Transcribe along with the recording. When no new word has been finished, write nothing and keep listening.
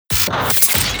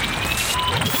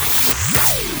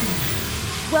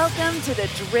Welcome to The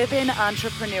Driven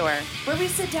Entrepreneur, where we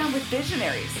sit down with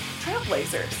visionaries,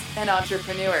 trailblazers, and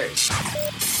entrepreneurs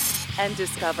and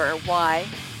discover why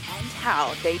and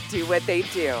how they do what they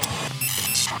do.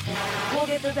 We'll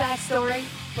get the backstory,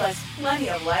 plus plenty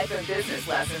of life and business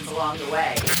lessons along the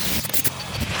way.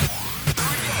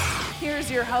 Here's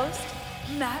your host,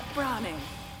 Matt Browning.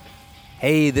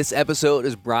 Hey, this episode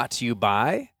is brought to you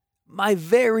by my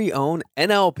very own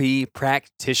NLP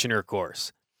practitioner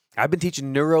course. I've been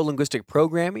teaching neuro-linguistic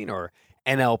programming, or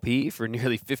NLP, for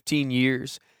nearly 15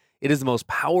 years. It is the most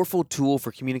powerful tool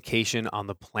for communication on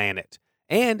the planet,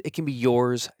 and it can be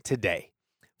yours today.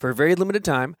 For a very limited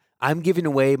time, I'm giving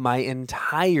away my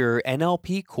entire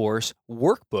NLP course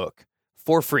workbook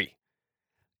for free.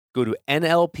 Go to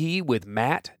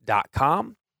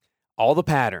nlpwithmatt.com. All the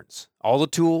patterns, all the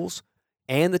tools,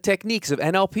 and the techniques of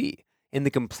NLP in the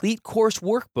complete course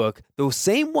workbook, the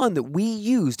same one that we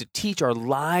use to teach our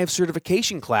live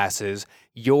certification classes,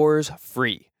 yours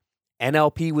free.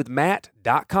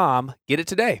 nlpwithmatt.com. Get it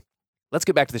today. Let's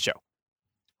get back to the show.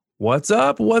 What's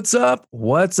up? What's up?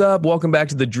 What's up? Welcome back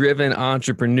to The Driven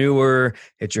Entrepreneur.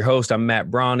 It's your host. I'm Matt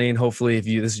Browning. Hopefully, if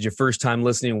this is your first time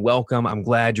listening, welcome. I'm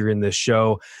glad you're in this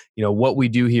show. You know, what we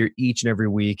do here each and every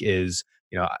week is,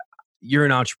 you're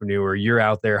an entrepreneur. You're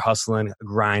out there hustling,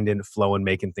 grinding, flowing,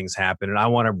 making things happen. And I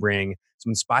want to bring some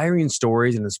inspiring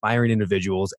stories and inspiring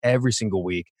individuals every single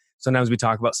week. Sometimes we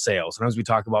talk about sales. Sometimes we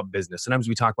talk about business. Sometimes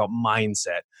we talk about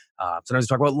mindset. Sometimes we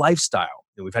talk about lifestyle.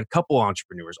 And we've had a couple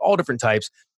entrepreneurs, all different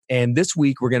types. And this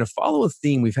week, we're going to follow a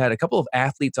theme. We've had a couple of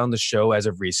athletes on the show as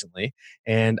of recently.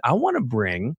 And I want to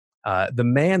bring the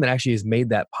man that actually has made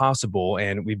that possible.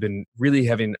 And we've been really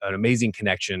having an amazing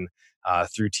connection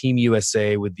through Team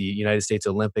USA with the United States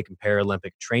Olympic and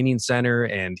Paralympic Training Center,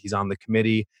 and he's on the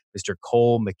committee, Mr.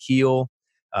 McKeel.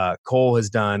 Cole has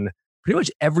done pretty much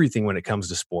everything when it comes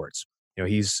to sports.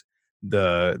 He's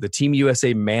the Team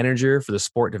USA manager for the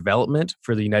sport development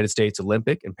for the United States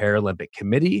Olympic and Paralympic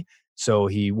Committee. So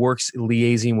he works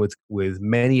liaising with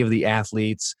many of the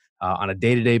athletes on a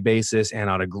day-to-day basis and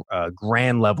on a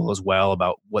grand level as well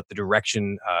about what the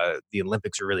direction the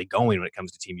Olympics are really going when it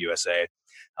comes to Team USA.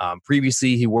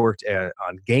 Previously, he worked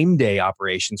on game day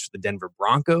operations for the Denver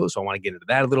Broncos, so I want to get into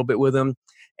that a little bit with him,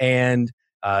 and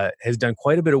has done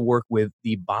quite a bit of work with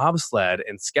the bobsled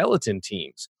and skeleton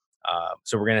teams.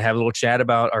 So we're going to have a little chat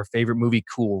about our favorite movie,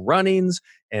 Cool Runnings,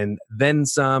 and then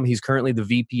some. He's currently the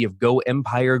VP of Go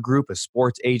Empire Group, a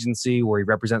sports agency where he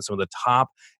represents some of the top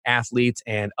athletes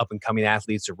and up-and-coming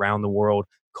athletes around the world.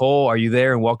 Cole, are you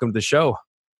there? And welcome to the show.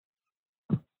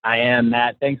 I am,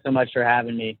 Matt. Thanks so much for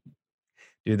having me.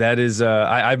 Dude, that is,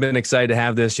 I've been excited to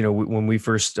have this. When we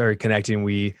first started connecting,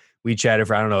 we chatted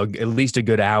for, at least a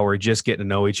good hour, just getting to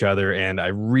know each other. And I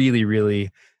really,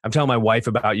 I'm telling my wife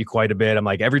about you quite a bit. I'm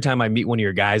like, every time I meet one of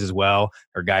your guys as well,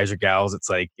 or guys or gals,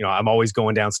 it's like, I'm always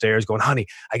going downstairs going, honey,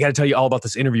 I got to tell you all about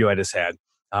this interview I just had.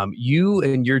 You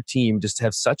and your team just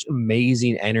have such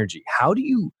amazing energy. How do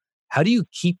you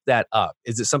keep that up?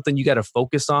 Is it something you got to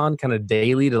focus on kind of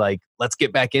daily to let's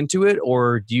get back into it?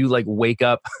 Or do you wake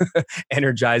up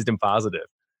energized and positive?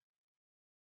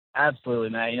 Absolutely,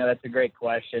 Matt. That's a great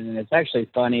question. And it's actually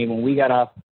funny. When we got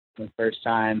off the first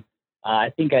time,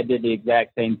 I think I did the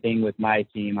exact same thing with my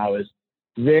team. I was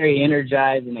very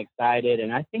energized and excited.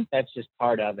 And I think that's just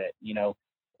part of it.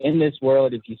 In this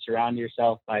world, if you surround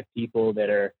yourself by people that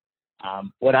are,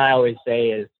 what I always say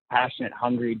is passionate,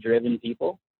 hungry, driven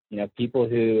people, people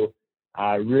who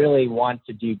really want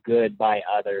to do good by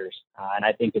others. And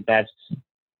I think that's the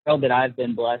world that I've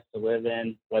been blessed to live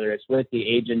in, whether it's with the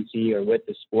agency or with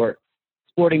the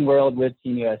sporting world with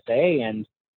Team USA. And,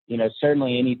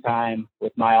 certainly anytime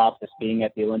with my office being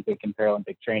at the Olympic and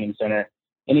Paralympic Training Center,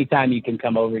 anytime you can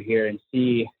come over here and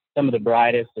see some of the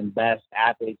brightest and best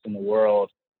athletes in the world,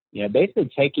 basically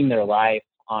taking their life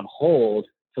on hold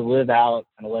to live out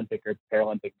an Olympic or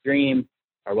Paralympic dream,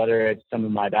 or whether it's some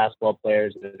of my basketball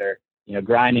players that are,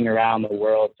 grinding around the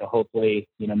world to hopefully,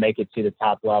 make it to the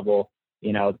top level.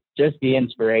 Just the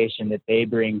inspiration that they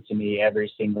bring to me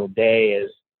every single day is,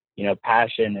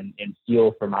 passion and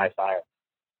fuel for my fire.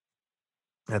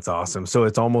 That's awesome. So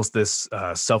it's almost this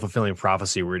self-fulfilling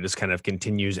prophecy where it just kind of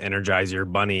continues to energize your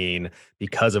bunnying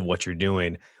because of what you're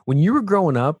doing. When you were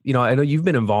growing up, I know you've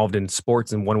been involved in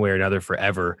sports in one way or another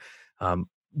forever.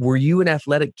 Were you an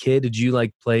athletic kid? Did you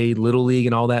play Little League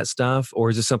and all that stuff? Or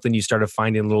is this something you started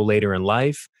finding a little later in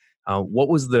life? What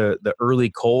was the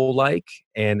early Cole like,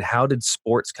 and how did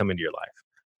sports come into your life?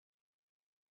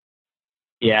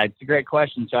 Yeah, it's a great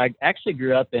question. So I actually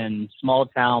grew up in small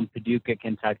town Paducah,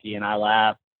 Kentucky, and I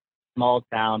laugh small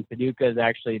town. Paducah is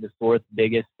actually the fourth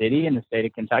biggest city in the state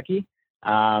of Kentucky.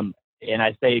 And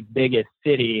I say biggest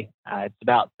city, it's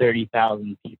about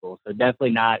 30,000 people. So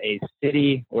definitely not a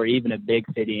city or even a big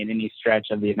city in any stretch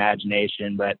of the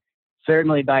imagination, but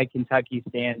certainly by Kentucky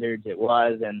standards it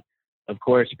was. And of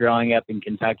course, growing up in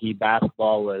Kentucky,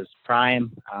 basketball was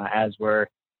prime, as were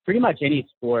pretty much any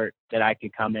sport that I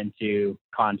could come into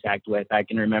contact with. I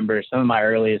can remember some of my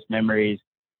earliest memories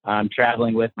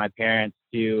traveling with my parents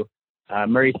to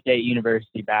Murray State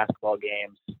University basketball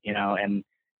games, and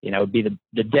it'd be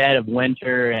the dead of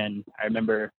winter. And I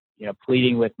remember,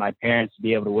 pleading with my parents to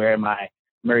be able to wear my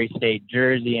Murray State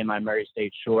jersey and my Murray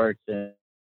State shorts. And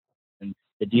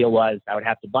the deal was I would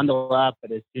have to bundle up,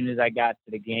 but as soon as I got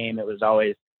to the game, it was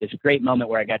always this great moment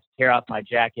where I got to tear off my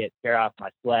jacket, tear off my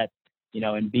sweats,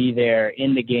 and be there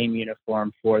in the game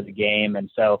uniform for the game. And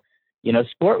so,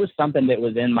 sport was something that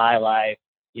was in my life,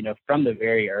 from the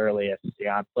very earliest.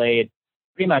 I played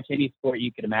pretty much any sport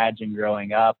you could imagine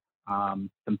growing up.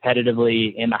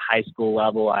 Competitively in the high school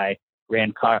level, I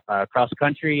ran cross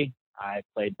country. I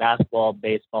played basketball,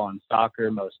 baseball, and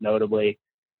soccer, most notably.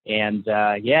 And so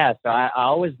I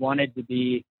always wanted to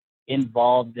be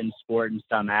involved in sport in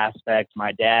some aspect.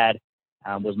 My dad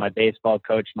was my baseball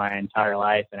coach my entire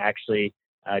life, and actually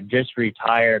just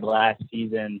retired last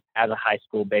season as a high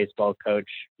school baseball coach.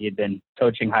 He had been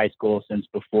coaching high school since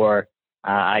before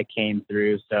I came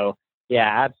through. So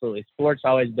yeah, absolutely. Sports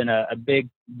always been a big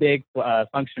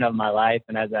function of my life.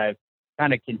 And as I've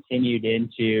kind of continued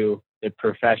into the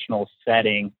professional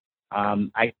setting,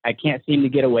 I can't seem to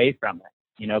get away from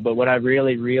it, but what I've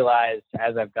really realized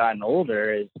as I've gotten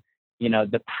older is,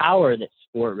 the power that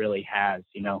sport really has.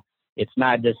 It's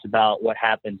not just about what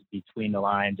happens between the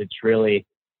lines. It's really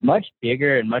much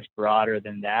bigger and much broader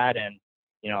than that. And,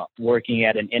 working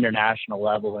at an international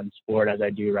level in sport as I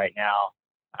do right now,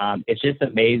 it's just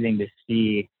amazing to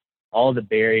see all the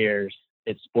barriers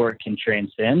that sport can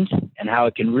transcend and how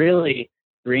it can really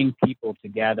bring people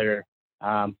together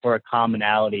for a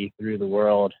commonality through the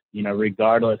world,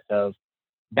 regardless of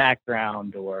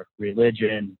background or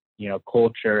religion,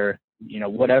 culture,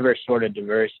 whatever sort of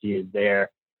diversity is there.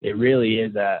 It really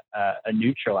is a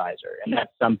neutralizer. And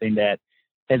that's something that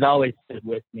has always stood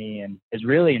with me and has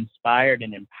really inspired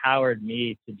and empowered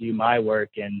me to do my work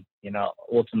and,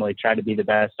 ultimately try to be the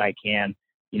best I can,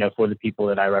 for the people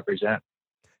that I represent.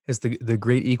 It's the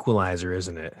great equalizer,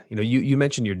 isn't it? You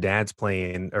mentioned your dad's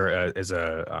playing or as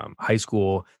a high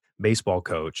school baseball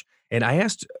coach, and I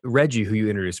asked Reggie, who you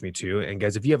introduced me to, and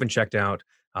guys, if you haven't checked out,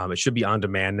 it should be on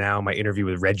demand now. My interview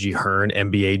with Reggie Hearn,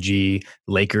 MBAG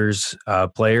Lakers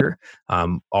player,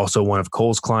 also one of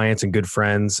Cole's clients and good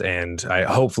friends, and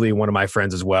hopefully one of my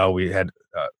friends as well. We had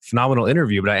a phenomenal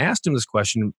interview, but I asked him this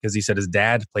question because he said his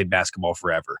dad played basketball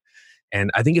forever, and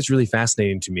I think it's really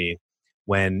fascinating to me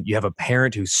when you have a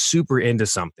parent who's super into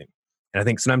something. And I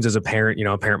think sometimes as a parent,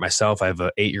 a parent myself, I have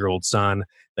an 8-year-old son.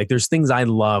 Like there's things I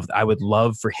would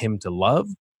love for him to love,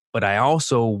 but I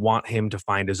also want him to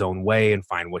find his own way and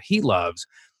find what he loves.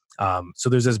 So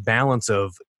there's this balance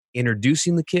of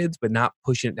introducing the kids, but not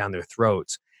pushing it down their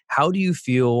throats. How do you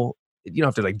feel? You don't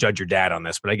have to like judge your dad on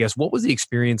this, but I guess what was the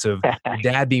experience of your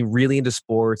dad being really into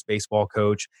sports, baseball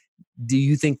coach? Do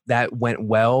you think that went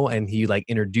well and he like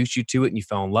introduced you to it and you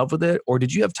fell in love with it? Or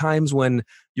did you have times when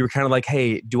you were kind of like,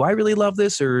 hey, do I really love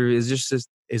this? Or is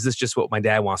this just what my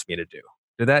dad wants me to do?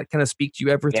 Did that kind of speak to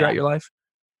you ever throughout your life?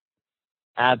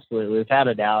 Absolutely, without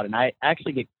a doubt. And I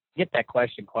actually get that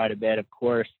question quite a bit. Of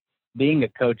course, being a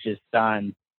coach's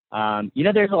son,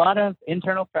 there's a lot of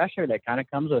internal pressure that kind of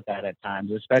comes with that at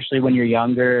times, especially when you're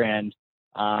younger and,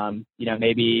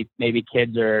 maybe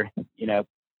kids are,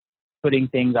 putting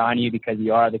things on you because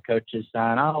you are the coach's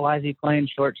son. Oh, why is he playing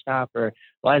shortstop? Or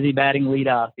why is he batting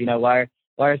leadoff? Why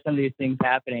are some of these things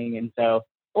happening? And so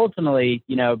ultimately,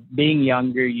 being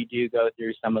younger, you do go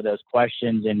through some of those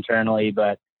questions internally,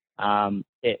 but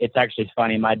it's actually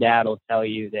funny. My dad will tell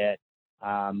you that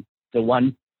the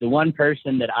one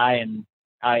person that I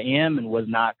am and was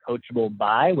not coachable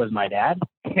by was my dad.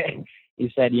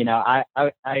 He said, I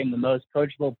am the most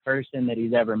coachable person that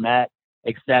he's ever met,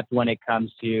 except when it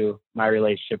comes to my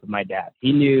relationship with my dad.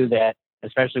 He knew that,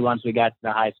 especially once we got to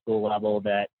the high school level,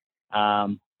 that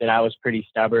I was pretty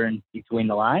stubborn between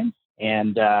the lines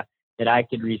and that I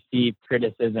could receive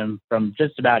criticism from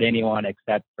just about anyone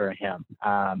except for him.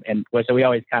 And so we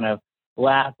always kind of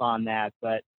laugh on that.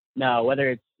 But no,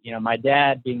 whether it's, my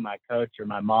dad being my coach or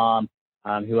my mom,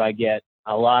 who I get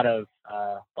a lot of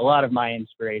my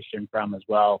inspiration from as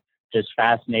well, just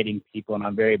fascinating people. And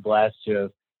I'm very blessed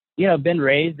to have, been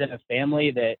raised in a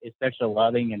family that is such a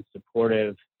loving and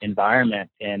supportive environment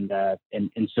and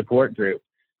support group.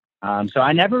 So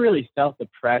I never really felt the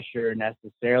pressure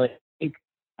necessarily. I think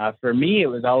for me, it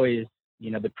was always,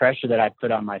 the pressure that I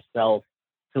put on myself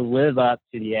to live up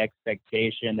to the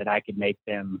expectation that I could make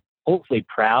them hopefully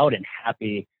proud and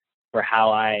happy for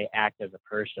how I act as a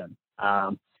person.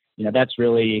 That's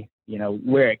really,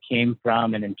 where it came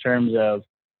from. And in terms of,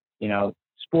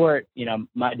 sport,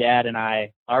 my dad and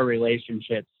our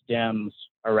relationship stems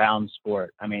around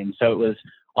sport. I mean, so it was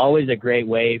always a great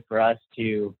way for us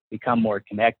to become more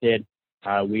connected.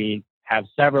 We have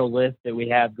several lists that we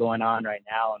have going on right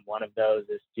now, and one of those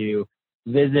is to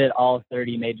visit all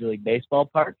 30 Major League Baseball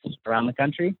parks around the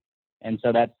country. And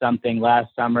so that's something.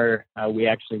 Last summer, we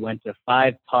actually went to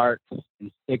 5 parks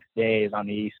in 6 days on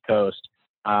the East Coast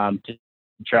to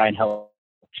try and help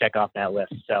check off that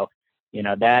list. So,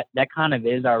 that kind of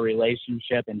is our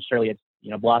relationship, and surely it's,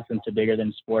 blossomed to bigger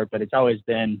than sport, but it's always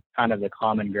been kind of the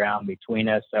common ground between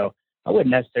us. So I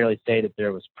wouldn't necessarily say that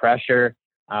there was pressure.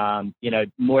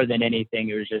 More than anything,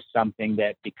 it was just something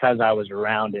that, because I was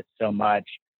around it so much,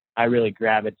 I really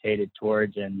gravitated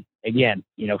towards, and again,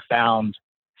 found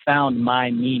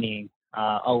my meaning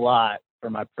a lot for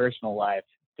my personal life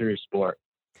through sport.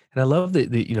 And I love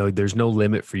that, there's no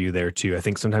limit for you there too. I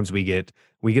think sometimes we get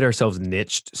ourselves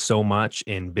niched so much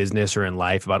in business or in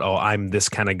life about, oh, I'm this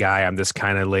kind of guy, I'm this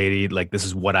kind of lady, like this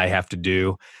is what I have to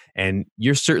do. And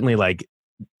you're certainly like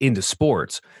into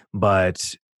sports,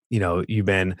 but you've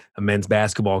been a men's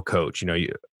basketball coach, you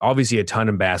obviously a ton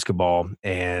in basketball,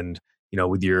 and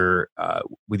with your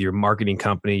marketing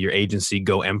company, your agency,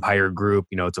 Go Empire Group,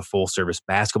 it's a full service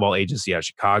basketball agency out of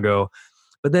Chicago.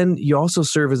 But then you also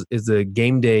serve as the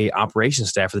game day operations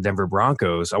staff for the Denver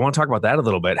Broncos. I want to talk about that a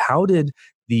little bit. How did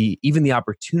even the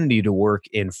opportunity to work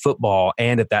in football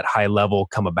and at that high level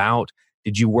come about?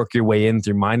 Did you work your way in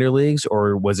through minor leagues,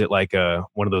 or was it like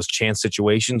one of those chance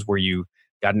situations where you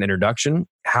got an introduction?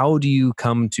 How do you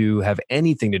come to have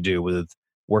anything to do with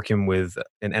working with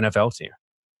an NFL team?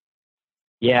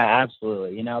 Yeah,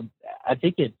 absolutely. I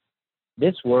think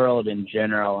this world in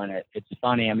general, and it's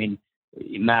funny. I mean,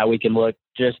 Matt, we can look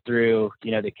just through,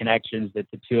 the connections that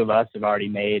the two of us have already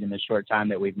made in the short time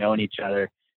that we've known each other.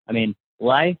 I mean,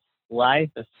 life,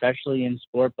 especially in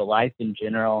sport, but life in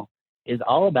general is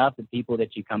all about the people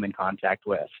that you come in contact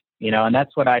with, and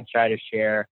that's what I try to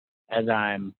share as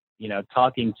I'm,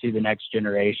 talking to the next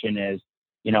generation is,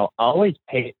 always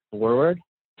pay it forward,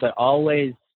 but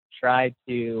always try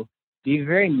to be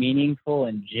very meaningful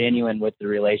and genuine with the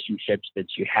relationships that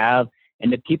you have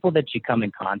and the people that you come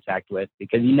in contact with,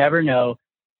 because you never know,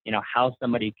 how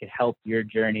somebody could help your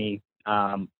journey,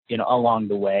 along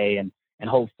the way. And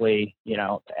hopefully,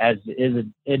 as is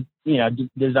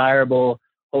desirable,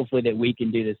 hopefully that we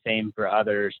can do the same for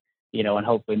others, and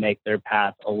hopefully make their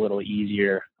path a little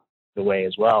easier the way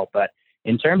as well. But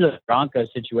in terms of the Broncos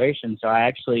situation, so I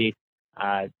actually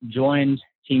joined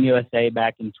Team USA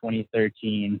back in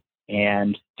 2013,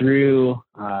 and through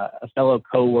a fellow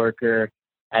coworker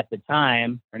at the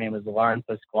time, her name was Lauren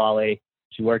Pasquale.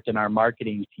 She worked in our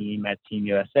marketing team at Team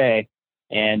USA,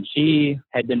 and she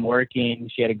had been working.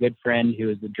 She had a good friend who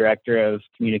was the director of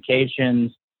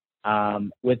communications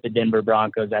with the Denver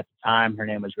Broncos at the time. Her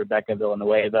name was Rebecca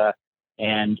Villanueva.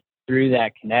 And through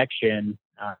that connection,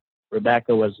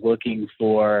 Rebecca was looking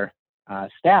for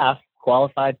staff,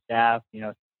 qualified staff,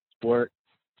 sport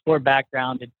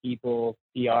backgrounded people,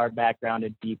 PR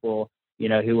backgrounded people,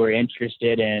 who were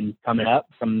interested in coming up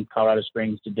from Colorado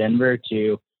Springs to Denver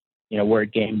to,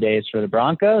 work game days for the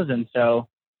Broncos. And so,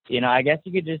 I guess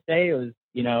you could just say it was,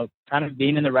 kind of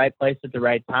being in the right place at the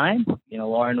right time.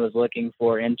 Lauren was looking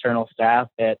for internal staff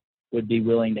that would be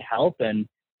willing to help. And,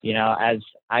 as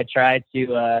I try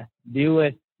to do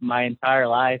with my entire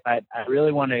life, I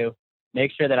really want to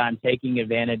make sure that I'm taking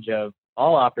advantage of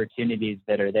all opportunities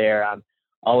that are there. I'm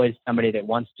always somebody that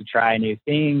wants to try new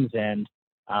things and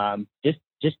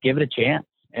just give it a chance.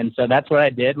 And so that's what I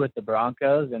did with the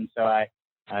Broncos. And so I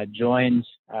joined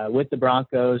with the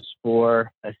Broncos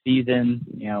for a season,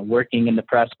 working in the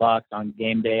press box on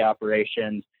game day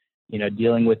operations,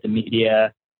 dealing with the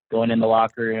media, going in the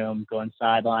locker room, going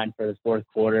sideline for the fourth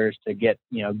quarters to get,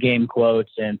 game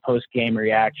quotes and post-game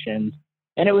reactions.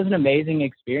 And it was an amazing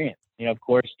experience. Of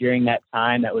course, during that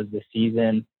time, that was the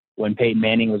season when Peyton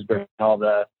Manning was breaking all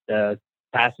the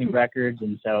passing records.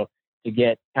 And so to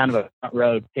get kind of a front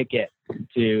row ticket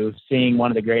to seeing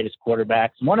one of the greatest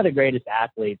quarterbacks, one of the greatest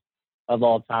athletes of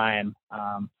all time,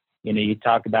 you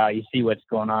talk about, you see what's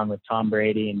going on with Tom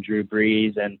Brady and Drew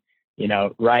Brees, and,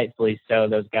 rightfully so,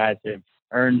 those guys have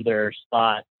earned their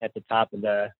spot at the top of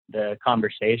the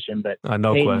conversation. But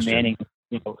no Peyton question. Manning,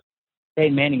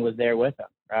 Peyton Manning was there with him,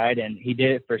 right? And he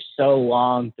did it for so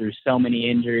long through so many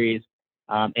injuries.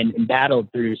 and battled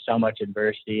through so much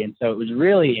adversity. And so it was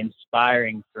really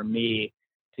inspiring for me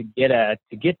to get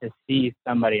to see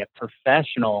somebody, a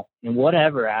professional in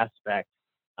whatever aspect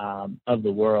of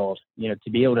the world, to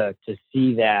be able to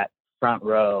see that front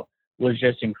row was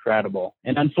just incredible.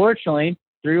 And unfortunately,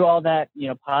 through all that,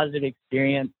 positive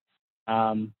experience,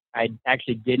 I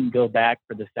actually didn't go back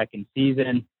for the second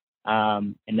season.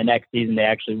 And the next season, they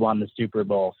actually won the Super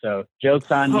Bowl. So joke's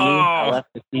on me. I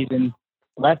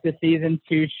left the season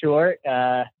too short,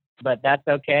 but that's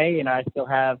okay. I still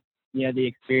have, the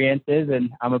experiences,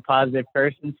 and I'm a positive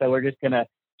person. So we're just going to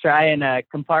try and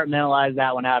compartmentalize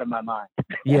that one out of my mind.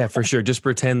 Yeah, for sure. Just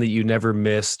pretend that you never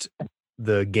missed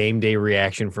the game day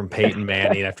reaction from Peyton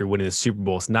Manning after winning the Super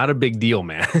Bowl. It's not a big deal,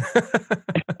 man.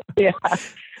 Yeah,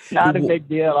 not a big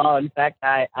deal at all. In fact,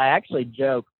 I actually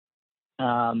joke,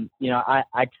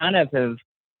 I kind of have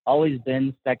always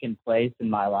been second place in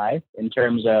my life in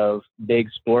terms of big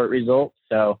sport results.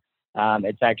 So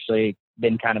it's actually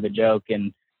been kind of a joke.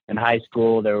 In high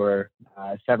school, there were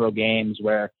several games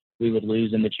where we would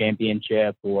lose in the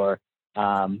championship, or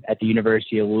at the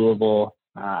University of Louisville.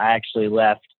 I actually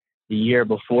left the year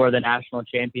before the national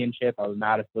championship. I was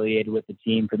not affiliated with the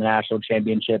team for the national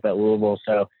championship at Louisville.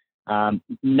 So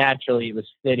naturally, it was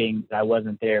fitting that I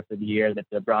wasn't there for the year that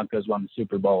the Broncos won the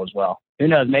Super Bowl as well. Who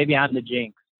knows? Maybe I'm the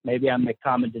jinx. Maybe I'm the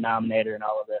common denominator in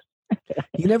all of this.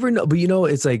 You never know. But,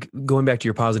 it's like going back to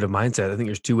your positive mindset. I think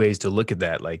there's two ways to look at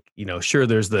that. Like, sure,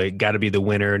 there's the got to be the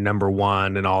winner, number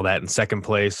one, and all that in second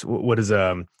place. What does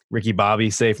Ricky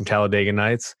Bobby say from Talladega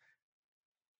Nights?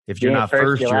 If you're not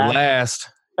first, you're last.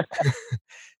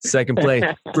 Second place,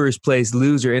 first place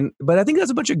loser. But I think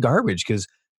that's a bunch of garbage because,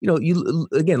 you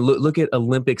again, look at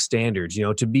Olympic standards,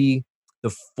 to be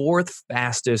the fourth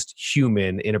fastest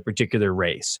human in a particular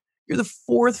race. You're the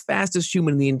fourth fastest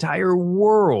human in the entire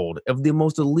world of the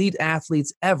most elite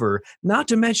athletes ever, not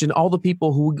to mention all the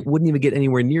people who wouldn't even get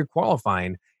anywhere near qualifying,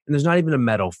 and there's not even a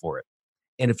medal for it.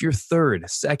 And if you're third,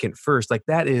 second, first, like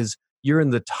that is, you're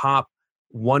in the top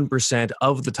 1%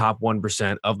 of the top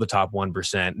 1% of the top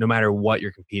 1%, no matter what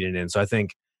you're competing in. So I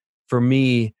think for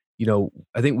me,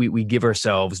 I think we give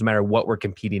ourselves, no matter what we're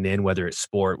competing in, whether it's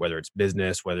sport, whether it's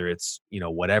business, whether it's,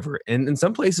 whatever. And in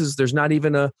some places, there's not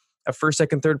even a first,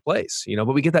 second, third place,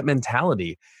 but we get that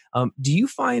mentality. Do you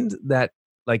find that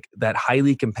like that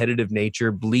highly competitive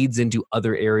nature bleeds into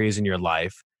other areas in your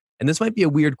life? And this might be a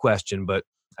weird question, but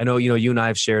I know, you and I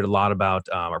have shared a lot about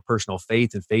our personal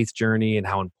faith and faith journey and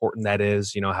how important that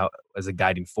is, how as a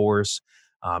guiding force,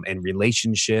 and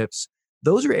relationships.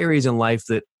 Those are areas in life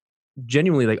that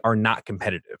genuinely like are not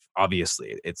competitive.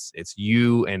 Obviously, it's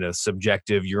you and a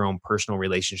subjective, your own personal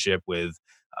relationship with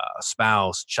a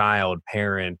spouse, child,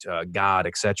 parent, God,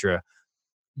 etc.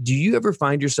 Do you ever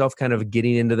find yourself kind of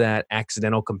getting into that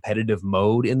accidental competitive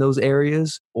mode in those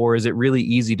areas? Or is it really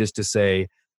easy just to say,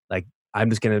 like, I'm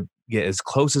just going to get as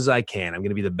close as I can. I'm going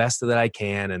to be the best that I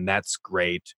can. And that's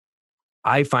great.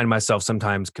 I find myself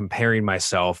sometimes comparing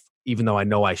myself, even though I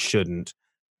know I shouldn't.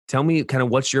 Tell me kind of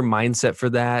what's your mindset for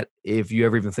that, if you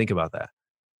ever even think about that.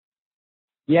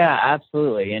 Yeah,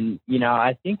 absolutely. And,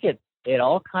 I think it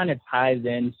all kind of ties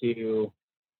into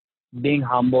being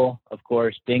humble, of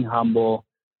course,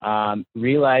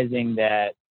 realizing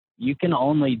that you can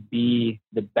only be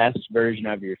the best version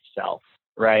of yourself,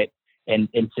 right? And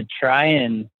to try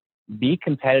and be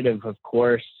competitive, of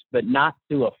course, but not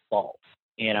to a fault,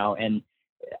 and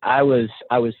I was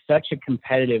such a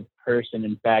competitive person.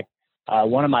 In fact,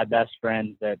 one of my best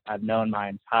friends that I've known my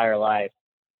entire life,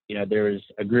 there was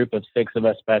a group of 6 of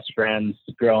us best friends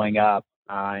growing up,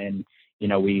 and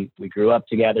we grew up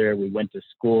together. We went to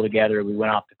school together. We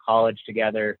went off to college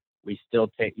together. We still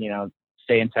stay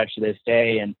in touch to this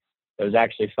day. And it was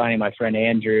actually funny. My friend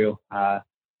Andrew,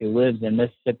 who lives in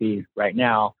Mississippi right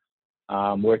now,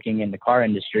 working in the car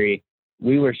industry,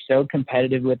 we were so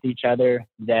competitive with each other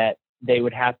that they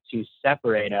would have to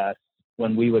separate us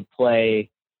when we would play,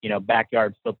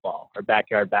 backyard football or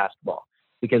backyard basketball,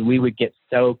 because we would get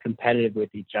so competitive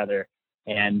with each other,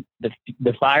 and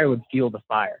the fire would fuel the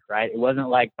fire, right? It wasn't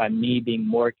like by me being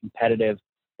more competitive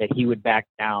that he would back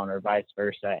down or vice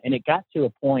versa. And it got to a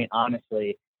point,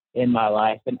 honestly, in my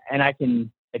life, and I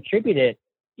can attribute it,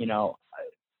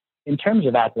 in terms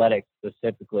of athletics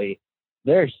specifically,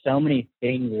 there are so many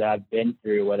things that I've been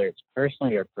through, whether it's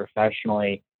personally or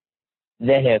professionally,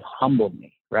 that have humbled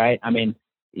me, right? I mean,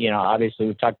 obviously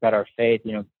we've talked about our faith.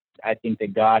 I think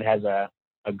that God has a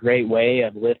great way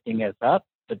of lifting us up,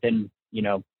 but then,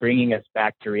 bringing us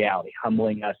back to reality,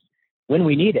 humbling us when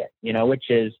we need it, which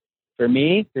is, for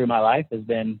me, through my life, has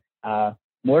been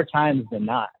more times than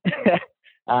not.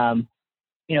 But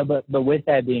with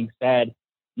that being said,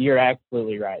 you're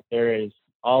absolutely right. There is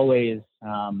always,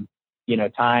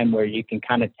 time where you can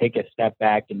kind of take a step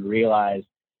back and realize,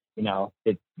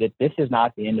 that this is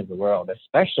not the end of the world,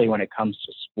 especially when it comes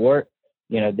to sport.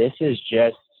 This is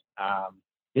just,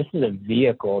 this is a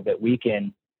vehicle that we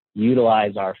can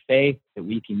utilize our faith, that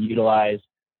we can utilize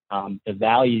the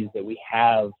values that we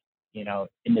have,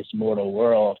 in this mortal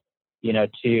world,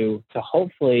 to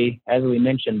hopefully, as we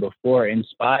mentioned before,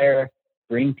 inspire,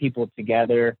 bring people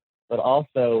together, but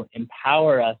also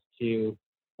empower us to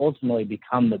ultimately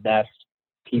become the best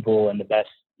people and the best,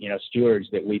 stewards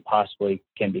that we possibly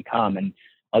can become. And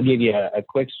I'll give you a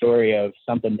quick story of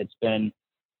something that's been,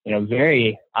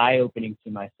 very eye-opening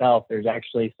to myself. There's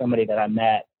actually somebody that I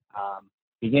met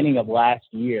beginning of last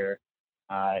year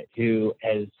who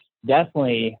has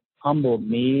definitely humbled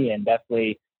me and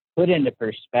definitely put into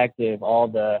perspective all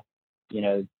the,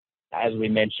 as we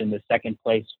mentioned, the second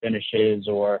place finishes,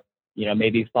 or,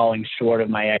 maybe falling short of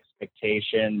my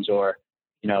expectations, or,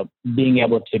 being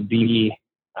able to be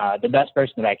the best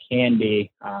person that I can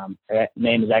be. Her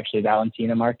name is actually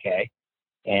Valentina Marquez,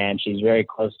 and she's very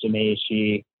close to me.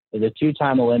 She is a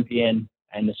 2-time Olympian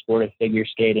in the sport of figure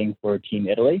skating for Team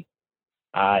Italy.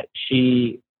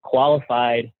 She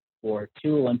qualified for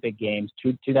 2 Olympic Games,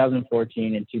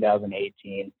 2014 and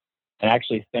 2018, and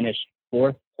actually finished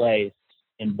 4th place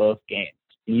in both games.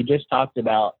 And you just talked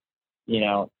about,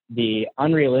 the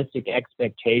unrealistic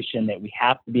expectation that we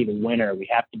have to be the winner, we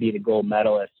have to be the gold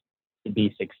medalist to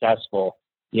be successful.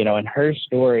 And her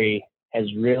story has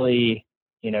really,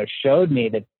 showed me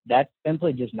that that's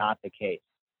simply just not the case.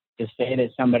 To say that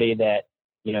somebody that,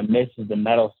 misses the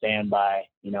medal stand by,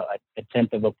 a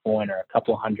tenth of a point or a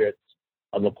couple hundredths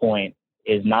of a point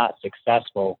is not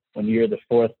successful when you're the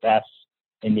 4th best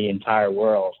in the entire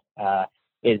world,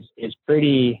 is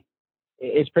pretty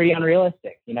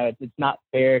unrealistic. It's not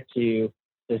fair to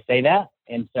say that.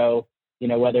 And so,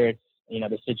 whether it's,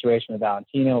 the situation with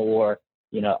Valentina, or,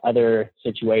 other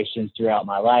situations throughout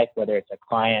my life, whether it's a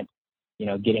client,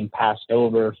 getting passed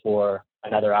over for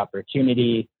another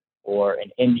opportunity, or an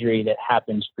injury that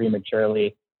happens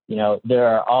prematurely, there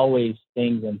are always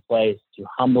things in place to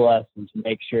humble us and to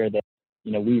make sure that,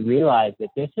 we realize that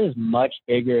this is much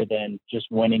bigger than just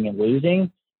winning and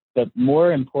losing. But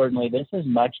more importantly, this is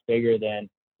much bigger than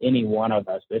any one of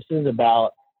us. This is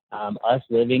about us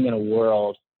living in a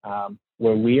world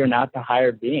where we are not the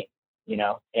higher being,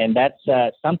 and that's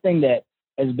something that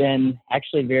has been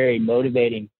actually very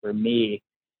motivating for me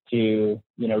to,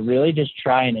 really just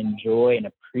try and enjoy and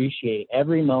appreciate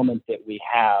every moment that we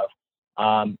have,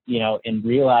 and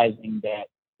realizing that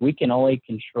we can only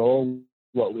control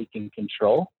what we can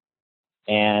control.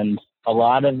 And a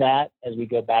lot of that, as we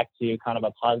go back to kind of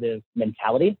a positive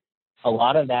mentality, a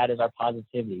lot of that is our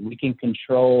positivity. We can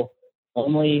control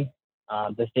only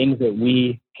the things that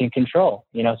we can control.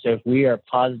 So if we are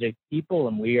positive people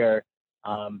and we are,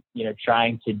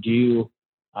 trying to do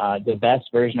the best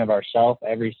version of ourselves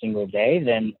every single day,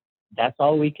 then that's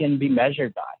all we can be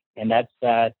measured by. And that's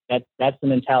the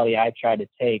mentality I try to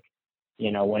take,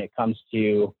 when it comes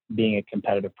to being a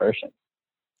competitive person.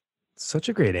 Such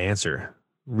a great answer.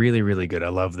 Really, really good. I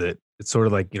love that. It's sort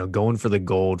of like, going for the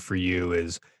gold for you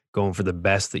is going for the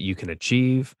best that you can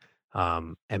achieve,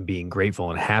 and being grateful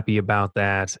and happy about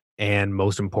that. And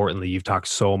most importantly, you've talked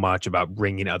so much about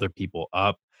bringing other people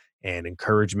up and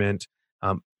encouragement.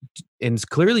 Um, and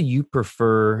clearly you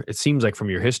prefer, it seems like from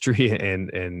your history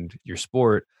and your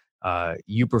sport,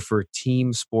 you prefer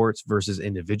team sports versus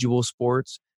individual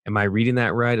sports. Am I reading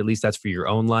that right? At least that's for your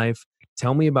own life.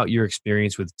 Tell me about your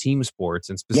experience with team sports.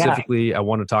 And Yeah. specifically, I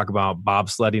want to talk about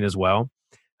bobsledding as well.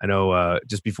 I know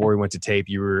just before we went to tape,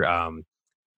 you were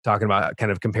talking about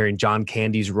kind of comparing John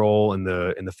Candy's role in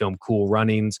the film Cool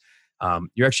Runnings.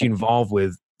 You're actually involved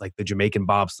with like the Jamaican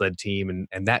bobsled team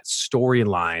and that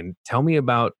storyline. Tell me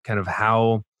about kind of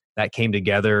how that came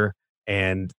together,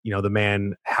 and the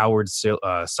man Howard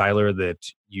Seiler that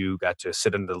you got to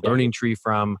sit in the learning tree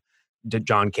from.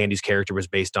 John Candy's character was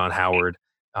based on Howard.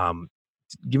 Um,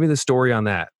 Give me the story on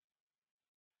that.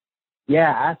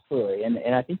 Yeah, absolutely.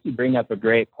 And I think you bring up a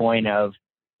great point of,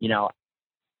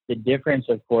 the difference,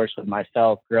 of course, with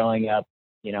myself growing up,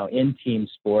 in team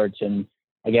sports, and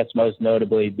I guess most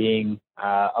notably being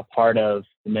a part of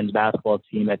the men's basketball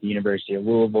team at the University of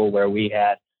Louisville, where we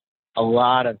had a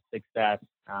lot of success.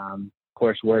 Of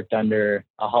course, worked under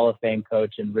a Hall of Fame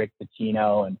coach in Rick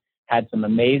Pitino, and had some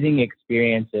amazing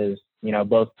experiences,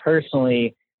 both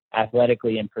personally,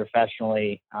 athletically, and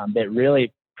professionally, that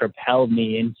really propelled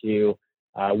me into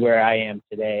where I am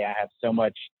today. I have so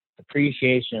much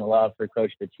appreciation and love for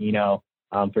Coach Pitino,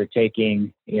 for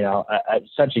taking,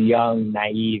 such a young,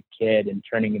 naive kid and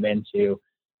turning him into,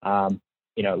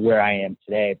 where I am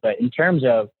today. But in terms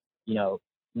of,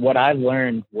 what I've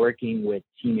learned working with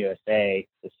Team USA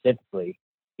specifically,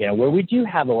 where we do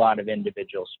have a lot of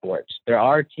individual sports. There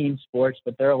are team sports,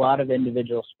 but there are a lot of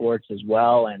individual sports as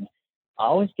well. And I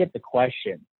always get the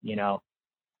question,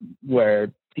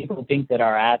 where people think that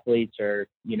our athletes are,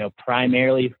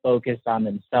 primarily focused on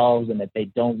themselves and that they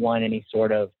don't want any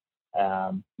sort of,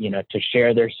 to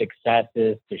share their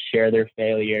successes, to share their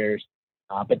failures.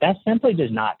 But that's simply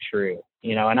just not true,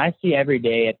 and I see every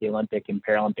day at the Olympic and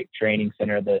Paralympic Training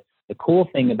Center, the cool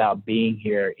thing about being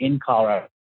here in Colorado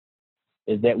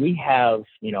is that we have,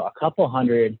 a couple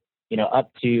hundred,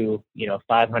 up to,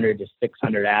 500 to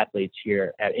 600 athletes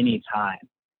here at any time.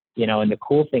 And the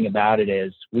cool thing about it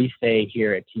is we say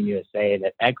here at Team USA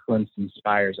that excellence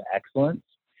inspires excellence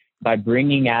by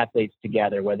bringing athletes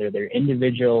together, whether they're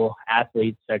individual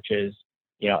athletes such as,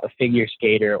 a figure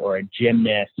skater or a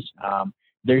gymnast.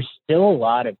 There's still a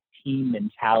lot of team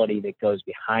mentality that goes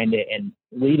behind it. And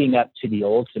leading up to the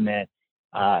ultimate,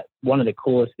 one of the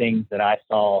coolest things that I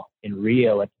saw in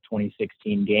Rio at the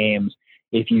 2016 games,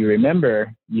 if you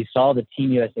remember, you saw the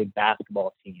Team USA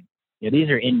basketball team. These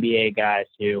are NBA guys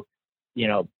who,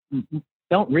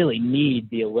 don't really need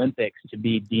the Olympics to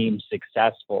be deemed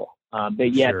successful.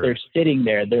 But yet They're sitting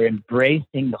there, they're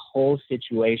embracing the whole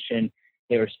situation.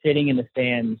 They were sitting in the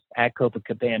stands at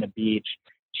Copacabana Beach,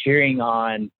 cheering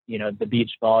on, the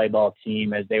beach volleyball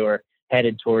team as they were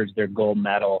headed towards their gold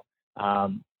medal.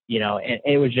 And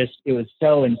it was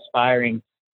so inspiring to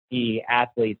see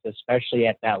athletes, especially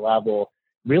at that level,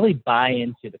 really buy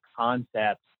into the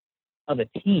concept of a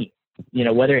team.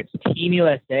 Whether it's Team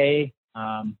USA,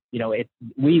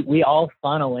 we all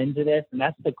funnel into this, and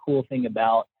that's the cool thing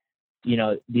about,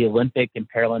 the Olympic and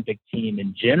Paralympic team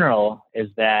in general is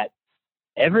that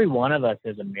every one of us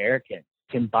as Americans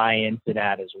can buy into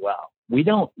that as well.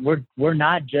 We're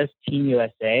not just Team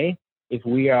USA if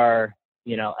we are,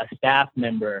 a staff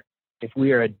member, if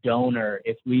we are a donor,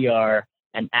 if we are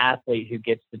an athlete who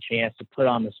gets the chance to put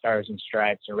on the stars and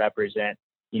stripes and represent,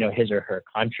 his or her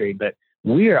country. But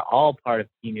we are all part of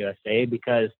Team USA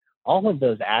because all of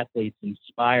those athletes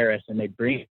inspire us and they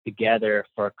bring us together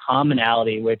for a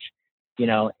commonality, which,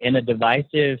 in a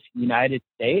divisive United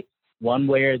States, one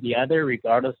way or the other,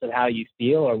 regardless of how you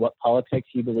feel or what politics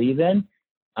you believe in,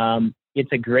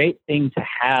 it's a great thing to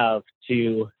have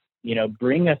to,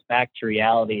 bring us back to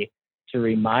reality, to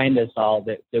remind us all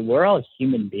that we're all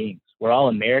human beings. We're all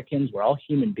Americans. We're all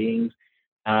human beings.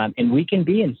 And we can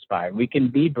be inspired. We can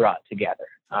be brought together.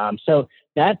 So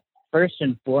that's first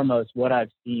and foremost what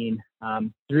I've seen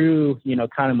through,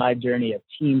 kind of my journey of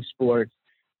team sports,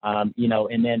 and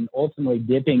then ultimately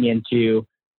dipping into,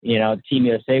 Team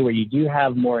USA, where you do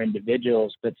have more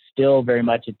individuals, but still very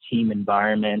much a team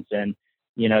environment. And,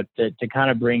 to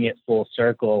kind of bring it full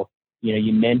circle,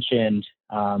 you mentioned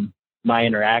my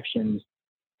interactions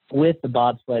with the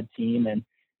bobsled team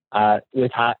and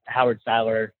with Howard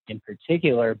Seiler in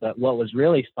particular. But what was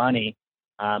really funny,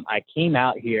 I came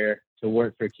out here to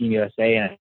work for Team USA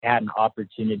and I had an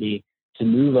opportunity to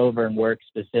move over and work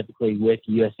specifically with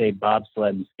USA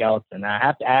bobsled and skeleton. I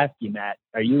have to ask you, Matt,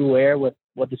 are you aware what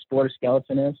the sport of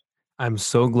skeleton is? I'm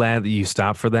so glad that you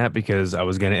stopped for that because I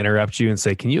was going to interrupt you and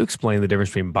say, can you explain the difference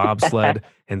between bobsled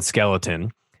and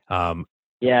skeleton?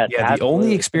 Yes, yeah, the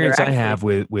only experience I have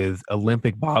with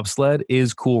Olympic bobsled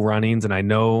is Cool Runnings, and I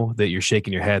know that you're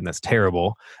shaking your head, and that's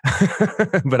terrible.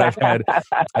 But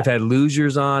I've had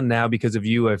losers on now because of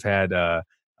you. I've had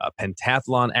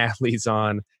pentathlon athletes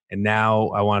on, and now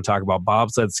I want to talk about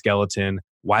bobsled skeleton.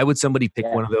 Why would somebody pick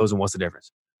one of those, and what's the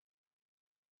difference?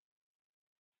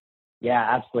 Yeah,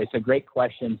 absolutely. It's a great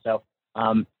question. So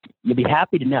you'll be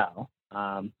happy to know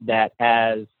that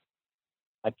as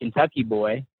a Kentucky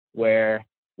boy, where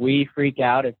we freak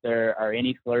out if there are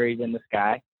any flurries in the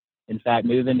sky. In fact,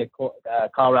 moving to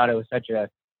Colorado was such a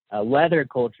weather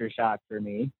culture shock for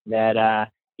me that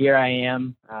here I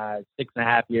am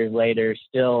 6.5 years later,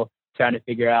 still trying to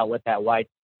figure out what that white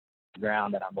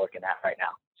ground that I'm looking at right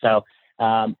now.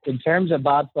 So in terms of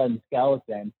bobsled and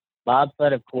skeleton,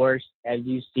 bobsled, of course, as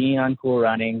you've seen on Cool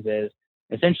Runnings, is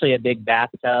essentially a big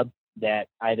bathtub that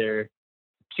either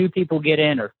 2 people get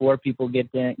in or 4 people get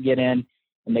in,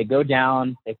 and they go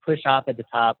down, they push off at the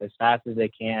top as fast as they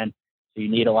can. So you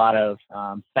need a lot of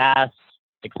fast,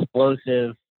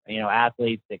 explosive,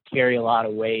 athletes that carry a lot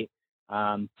of weight,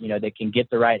 that can get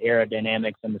the right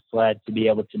aerodynamics in the sled to be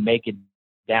able to make it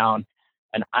down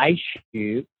an ice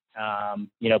chute,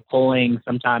 pulling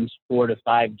sometimes 4 to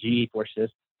 5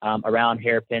 G-forces around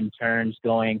hairpin turns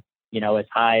going, as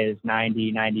high as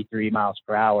 90, 93 miles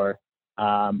per hour.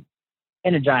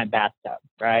 in a giant bathtub,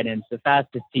 right? And it's the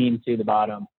fastest team to the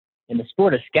bottom. In the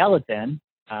sport of skeleton,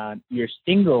 your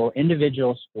single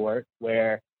individual sport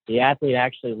where the athlete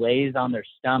actually lays on their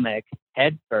stomach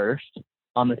head first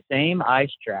on the same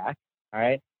ice track, all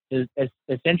right?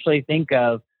 Essentially think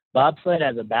of bobsled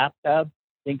as a bathtub,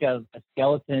 think of a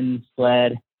skeleton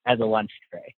sled as a lunch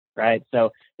tray, right?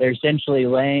 So they're essentially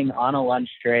laying on a lunch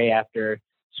tray after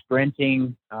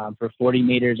sprinting for 40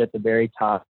 meters at the very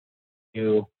top.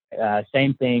 Do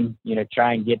same thing,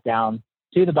 try and get down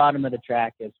to the bottom of the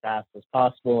track as fast as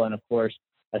possible. And of course,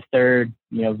 a third,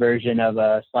 version of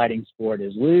a sliding sport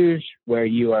is luge, where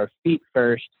you are feet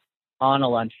first on a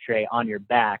lunch tray on your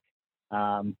back,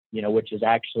 which is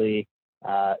actually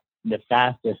the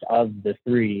fastest of the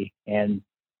three, and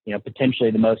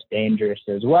potentially the most dangerous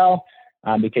as well,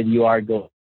 because you are going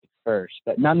first.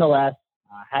 But nonetheless,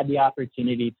 had the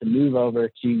opportunity to move over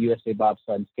to USA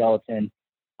Bobsled and Skeleton,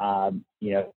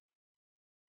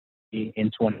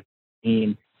 in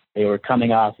 2018. They were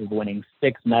coming off of winning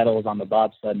 6 medals on the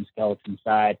bobsled and skeleton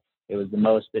side. It was the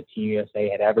most that Team USA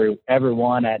had ever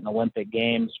won at an Olympic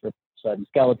Games for bobsled and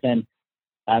skeleton.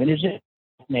 And it's just a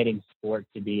fascinating sport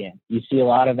to be in. You see a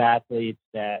lot of athletes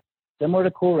that, similar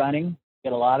to cool running,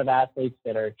 get a lot of athletes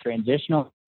that are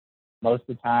transitional. Most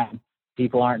of the time,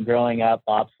 people aren't growing up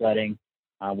bobsledding.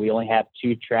 We only have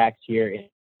 2 tracks here in the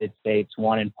United States,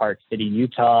 one in Park City,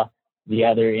 Utah, the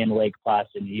other in Lake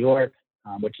Placid, New York,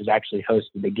 which has actually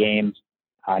hosted the games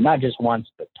not just once,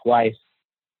 but twice.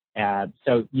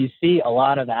 So you see a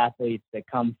lot of athletes that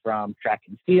come from track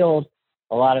and field,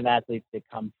 a lot of athletes that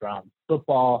come from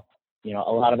football, a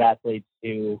lot of athletes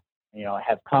who,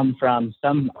 have come from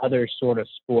some other sort of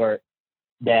sport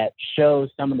that show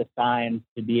some of the signs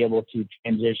to be able to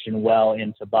transition well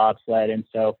into bobsled. And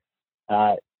so,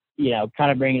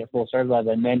 kind of bringing it full circle, as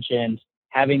I mentioned,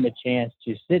 having the chance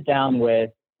to sit down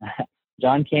with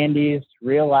John Candy's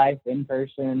real life, in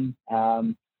person,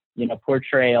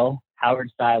 portrayal,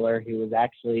 Howard Seiler, who was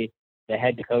actually the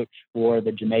head coach for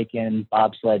the Jamaican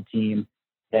bobsled team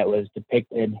that was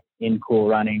depicted in Cool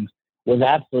Runnings, was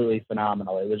absolutely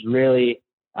phenomenal. It was really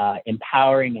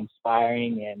empowering,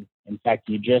 inspiring. And in fact,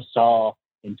 you just saw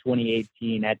in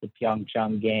 2018 at the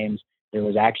Pyeongchang Games, there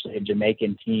was actually a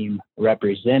Jamaican team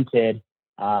represented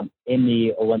in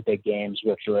the Olympic Games,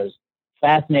 which was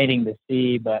fascinating to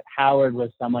see. But Howard was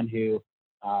someone who,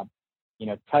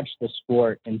 touched the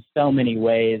sport in so many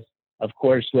ways, of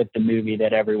course, with the movie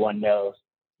that everyone knows,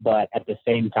 but at the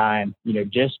same time,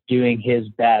 just doing his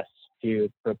best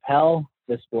to propel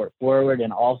the sport forward,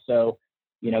 and also,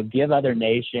 give other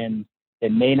nations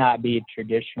that may not be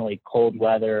traditionally cold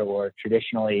weather or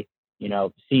traditionally,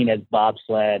 seen as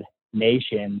bobsled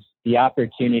nations, the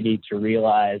opportunity to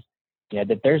realize,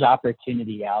 that there's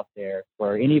opportunity out there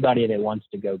for anybody that wants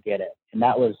to go get it. And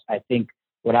that was, I think,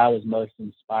 what I was most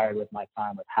inspired with my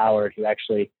time with Howard, who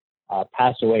actually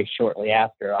passed away shortly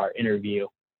after our interview,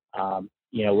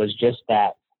 was just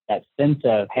that sense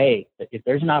of, hey, if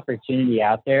there's an opportunity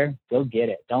out there, go get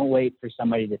it. Don't wait for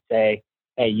somebody to say,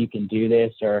 hey, you can do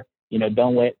this, or,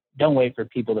 don't wait for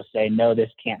people to say, no,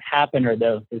 this can't happen, or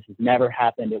this has never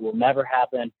happened, it will never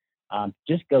happen.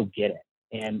 Just go get it.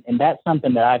 And that's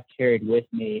something that I've carried with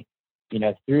me,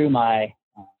 through my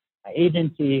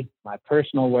agency, my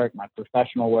personal work, my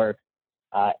professional work,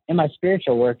 and my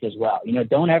spiritual work as well.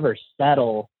 Don't ever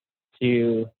settle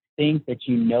to think that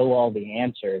you know all the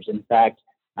answers. In fact,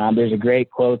 there's a great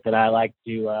quote that I like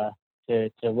to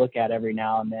look at every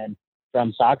now and then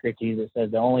from Socrates. It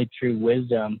says, the only true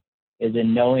wisdom is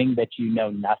in knowing that you know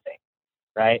nothing,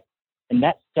 right? And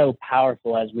that's so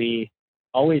powerful as we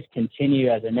always continue,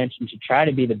 as I mentioned, to try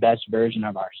to be the best version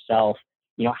of ourselves.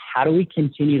 How do we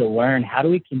continue to learn? How do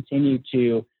we continue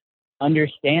to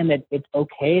understand that it's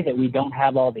okay that we don't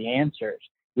have all the answers?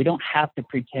 We don't have to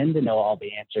pretend to know all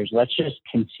the answers. Let's just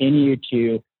continue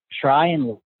to try and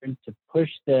learn to push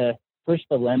the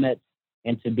limits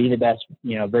and to be the best,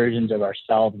 versions of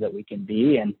ourselves that we can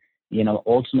be. And,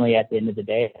 ultimately at the end of the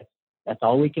day, that's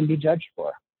all we can be judged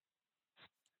for.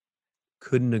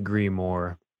 Couldn't agree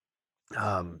more.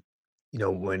 When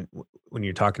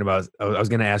you're talking about, I was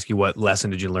going to ask you what lesson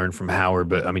did you learn from Howard,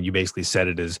 but I mean, you basically said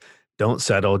it is, don't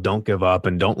settle, don't give up,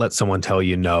 and don't let someone tell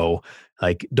you no.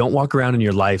 Like, don't walk around in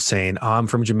your life saying, oh, I'm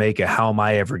from Jamaica, how am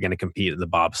I ever going to compete in the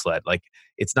bobsled? Like,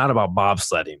 it's not about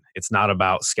bobsledding. It's not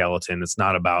about skeleton. It's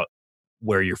not about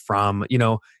where you're from.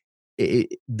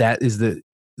 That is the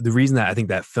reason that I think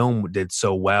that film did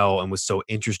so well and was so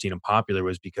interesting and popular,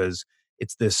 was because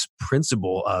it's this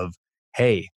principle of,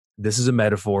 hey, this is a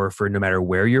metaphor for no matter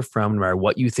where you're from, no matter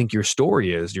what you think your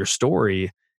story is, your story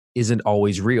isn't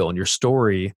always real. And your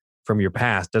story from your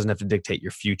past doesn't have to dictate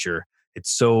your future.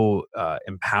 it's so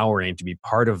empowering to be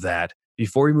part of that.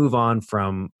 Before we move on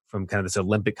from kind of this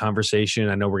Olympic conversation,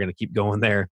 I know we're going to keep going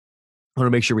there. I want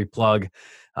to make sure we plug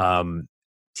um,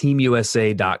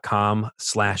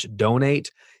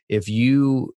 teamusa.com/donate. If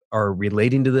you are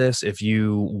relating to this, if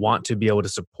you want to be able to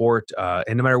support,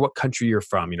 and no matter what country you're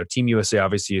from, Team USA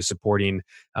obviously is supporting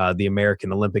the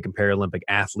American Olympic and Paralympic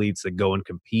athletes that go and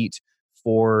compete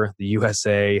for the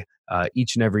USA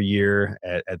each and every year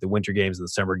at the Winter Games and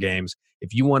the Summer Games.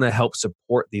 If you want to help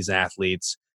support these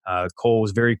athletes, Cole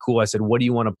was very cool. I said, "What do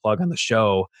you want to plug on the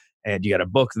show?" And you got to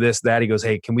book this, that. He goes,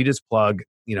 "Hey, can we just plug,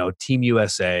 Team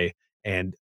USA?"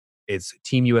 And it's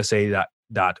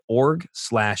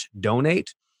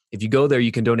teamusa.org/donate. If you go there,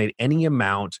 you can donate any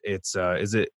amount. It's,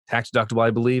 is it tax deductible,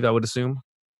 I believe, I would assume?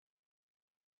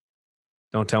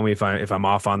 Don't tell me if I'm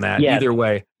off on that. Yes. Either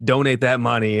way, donate that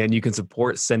money and you can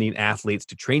support sending athletes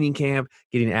to training camp,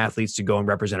 getting athletes to go and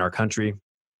represent our country.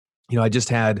 I just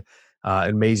had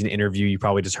an amazing interview. You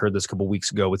probably just heard this a couple weeks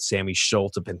ago with Sammy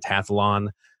Schultz of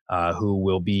pentathlon, who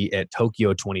will be at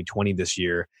Tokyo 2020 this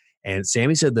year. And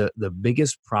Sammy said the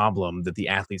biggest problem that the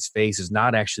athletes face is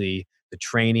not actually the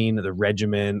training, the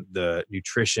regimen, the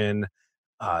nutrition,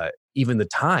 even the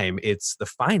time. It's the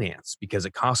finance, because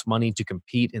it costs money to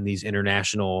compete in these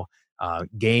international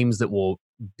games that will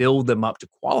build them up to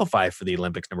qualify for the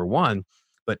Olympics, number one.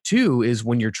 But two is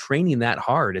when you're training that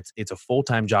hard, it's a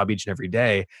full-time job each and every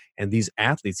day. And these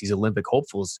athletes, these Olympic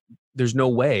hopefuls, there's no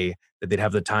way that they'd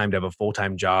have the time to have a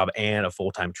full-time job and a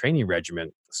full-time training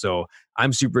regimen. So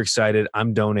I'm super excited.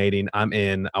 I'm donating. I'm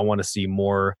in. I want to see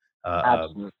more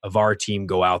of our team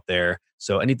go out there.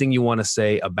 So anything you want to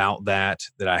say about that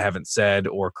I haven't said,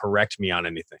 or correct me on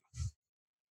anything?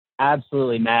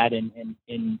 Absolutely, Matt. And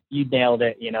you nailed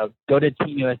it. Go to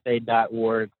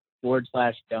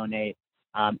teamusa.org/donate.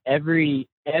 Every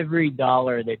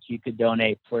dollar that you could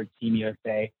donate towards Team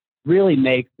USA really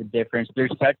makes the difference. There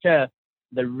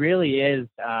really is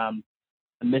a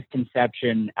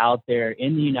misconception out there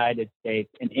in the United States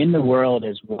and in the world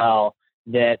as well,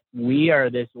 that we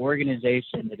are this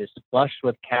organization that is flush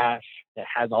with cash, that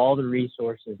has all the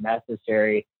resources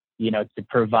necessary, to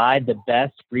provide the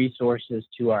best resources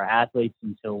to our athletes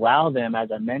and to allow them,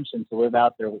 as I mentioned, to live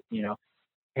out their,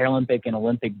 Paralympic and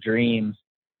Olympic dreams.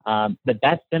 But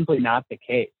that's simply not the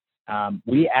case.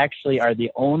 We actually are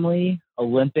the only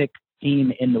Olympic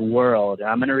team in the world. And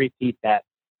I'm going to repeat that.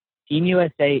 Team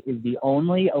USA is the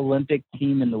only Olympic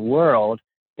team in the world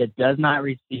that does not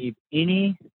receive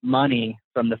any money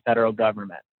from the federal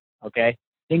government. Okay?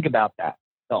 Think about that.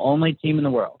 The only team in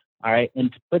the world. All right?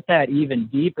 And to put that even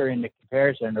deeper into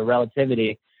comparison or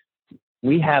relativity,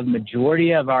 we have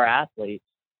majority of our athletes,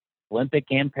 Olympic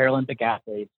and Paralympic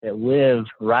athletes, that live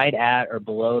right at or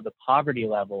below the poverty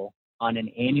level on an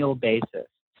annual basis.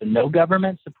 So no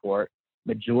government support.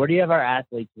 Majority of our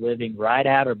athletes living right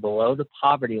at or below the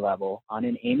poverty level on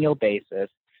an annual basis.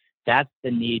 That's the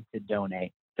need to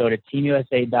donate. Go to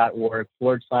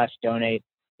teamusa.org/donate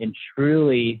and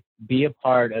truly be a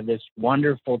part of this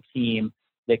wonderful team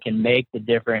that can make the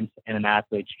difference in an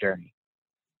athlete's journey.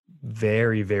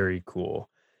 Very, very cool.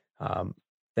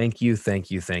 Thank you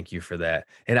for that.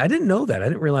 And I didn't know that. I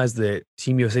didn't realize that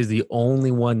Team USA is the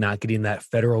only one not getting that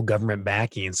federal government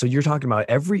backing. So you're talking about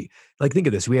think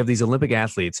of this. We have these Olympic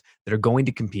athletes that are going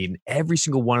to compete, and every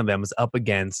single one of them is up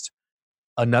against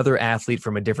another athlete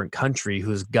from a different country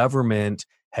whose government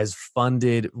has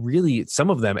funded, really, some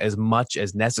of them as much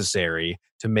as necessary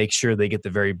to make sure they get the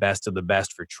very best of the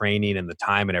best for training and the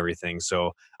time and everything.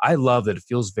 So I love that. It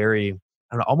feels very, I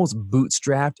don't know, almost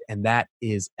bootstrapped, and that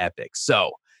is epic.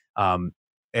 So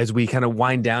as we kind of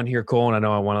wind down here, Cole, and I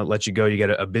know I want to let you go. You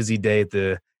got a busy day at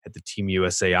the Team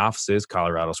USA offices,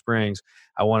 Colorado Springs.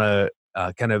 I want to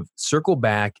kind of circle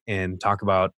back and talk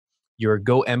about your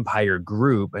Go Empire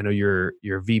group. I know you're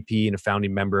a VP and a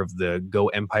founding member of the Go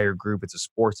Empire group. It's a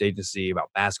sports agency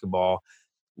about basketball.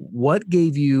 What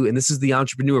gave you, and this is the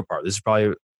entrepreneur part, this is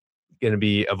probably going to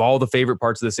be, of all the favorite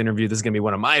parts of this interview, this is going to be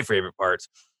one of my favorite parts.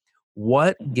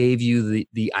 What gave you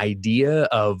the idea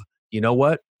of, you know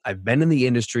what, I've been in the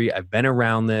industry, I've been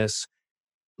around this,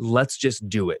 let's just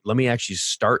do it. Let me actually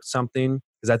start something.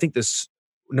 Because I think this,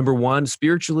 number one,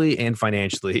 spiritually and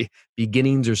financially,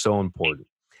 beginnings are so important.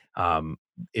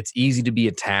 It's easy to be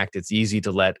attacked. It's easy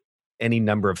to let any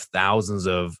number of thousands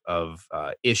of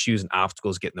issues and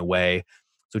obstacles get in the way.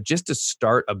 So just to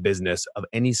start a business of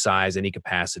any size, any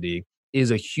capacity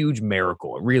is a huge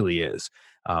miracle. It really is.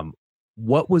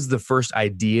 What was the first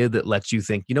idea that lets you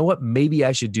think, you know what, maybe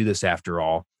I should do this after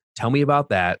all? Tell me about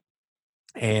that.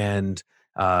 And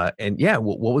yeah,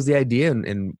 what was the idea,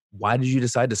 and why did you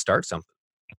decide to start something?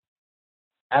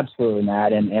 Absolutely,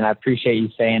 Matt. And I appreciate you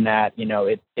saying that.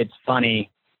 It's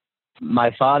funny.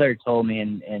 My father told me,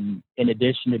 in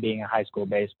addition to being a high school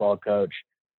baseball coach,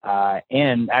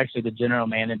 and actually the general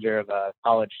manager of a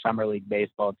college summer league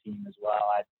baseball team as well,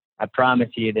 I promise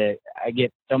you that I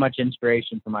get so much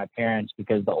inspiration from my parents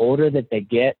because the older that they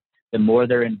get, the more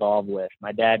they're involved with.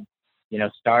 My dad,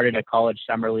 started a college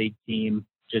summer league team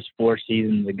just 4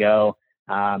 seasons ago.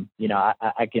 I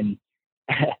can,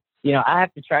 I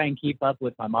have to try and keep up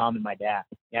with my mom and my dad.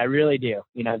 Yeah, I really do.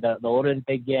 The older that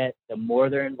they get, the more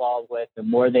they're involved with, the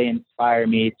more they inspire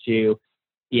me to,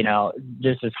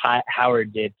 just as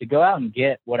Howard did, to go out and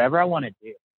get whatever I want to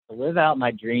do, to live out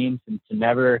my dreams and to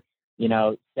never,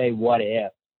 say what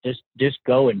if. Just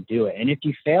go and do it. And if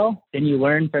you fail, then you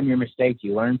learn from your mistakes,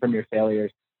 you learn from your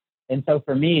failures. And so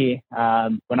for me,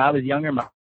 when I was younger,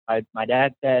 my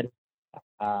dad said,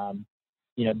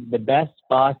 the best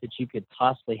boss that you could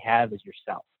possibly have is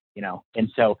yourself,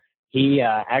 And so he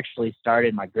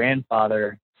my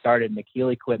grandfather started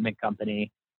McKeel Equipment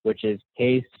Company, which is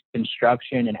case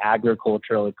construction and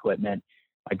agricultural equipment.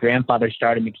 My grandfather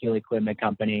started McKeel Equipment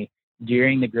Company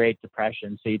during the Great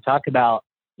Depression. So you talk about,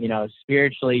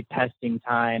 spiritually testing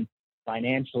time,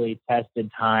 financially tested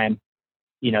time.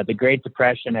 The Great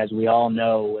Depression, as we all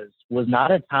know, was not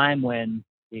a time when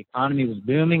the economy was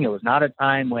booming. It was not a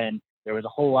time when there was a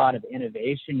whole lot of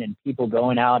innovation and people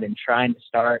going out and trying to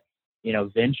start,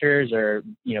 ventures or,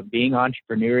 being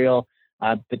entrepreneurial.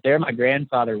 But there my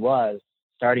grandfather was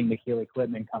starting McKeel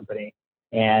Equipment Company.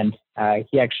 And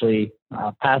he actually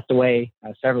passed away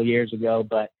several years ago.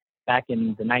 But back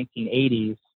in the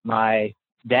 1980s, my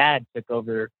dad took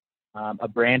over a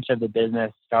branch of the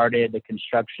business, started the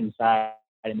construction side,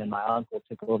 and then my uncle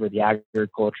took over the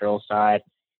agricultural side.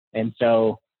 And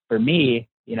so for me,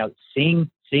 seeing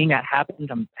that happen,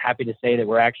 I'm happy to say that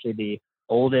we're actually the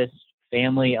oldest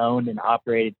family owned and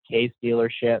operated case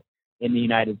dealership in the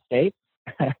United States,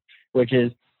 which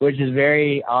is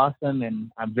very awesome.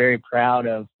 And I'm very proud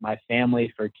of my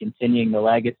family for continuing the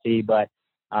legacy. But,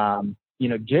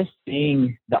 just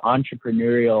seeing the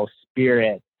entrepreneurial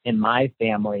spirit in my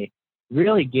family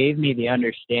really gave me the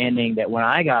understanding that when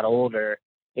I got older,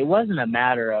 it wasn't a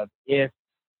matter of if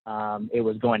it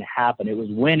was going to happen. It was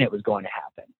when it was going to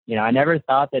happen. I never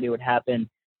thought that it would happen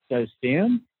so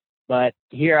soon, but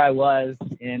here I was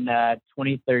in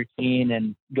 2013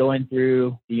 and going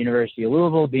through the University of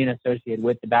Louisville, being associated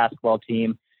with the basketball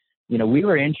team. We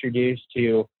were introduced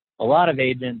to a lot of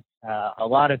agents, a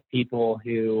lot of people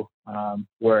who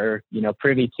were,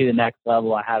 privy to the next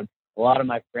level. I have a lot of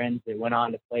my friends that went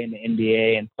on to play in the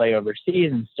NBA and play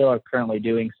overseas and still are currently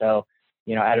doing so,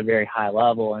 at a very high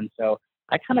level. And so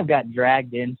I kind of got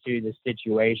dragged into the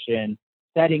situation,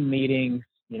 setting meetings,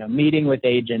 meeting with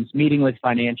agents, meeting with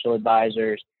financial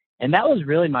advisors. And that was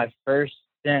really my first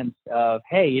sense of,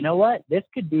 hey, you know what? This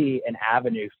could be an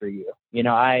avenue for you.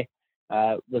 I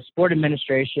was sport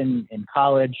administration in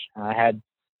college. I had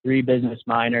 3 business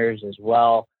minors as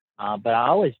well. But I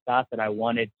always thought that I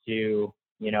wanted to,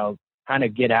 kind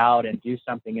of get out and do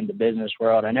something in the business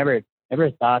world. I never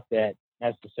thought that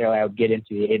necessarily I would get into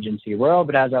the agency world.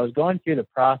 But as I was going through the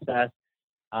process,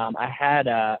 I had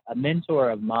a mentor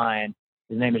of mine.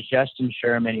 His name is Justin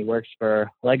Sherman. He works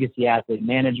for Legacy Athlete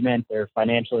Management. They're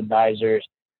financial advisors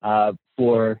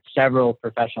for several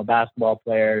professional basketball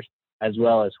players, as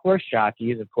well as horse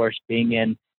jockeys, of course, being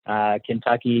in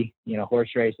Kentucky,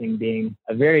 horse racing being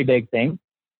a very big thing.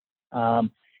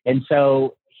 And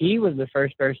so he was the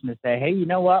first person to say, hey, you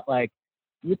know what? Like,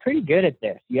 you're pretty good at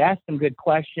this. You ask some good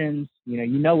questions. You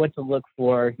know what to look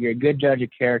for. You're a good judge of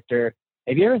character.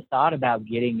 Have you ever thought about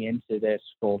getting into this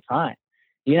full time?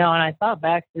 And I thought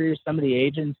back through some of the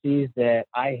agencies that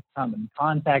I come in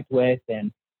contact with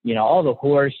and, all the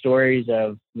horror stories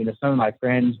of, some of my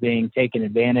friends being taken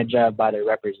advantage of by their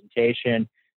representation,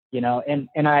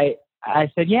 and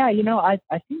I said, yeah,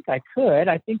 I think I could.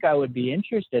 I think I would be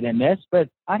interested in this, but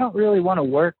I don't really want to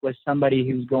work with somebody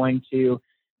who's going to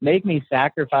make me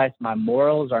sacrifice my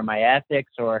morals or my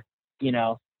ethics or,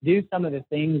 do some of the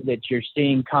things that you're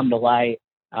seeing come to light,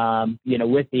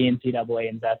 with the NCAA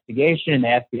investigation and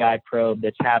the FBI probe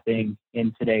that's happening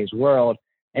in today's world.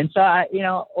 And so,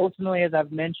 ultimately, as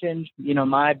I've mentioned,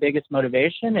 my biggest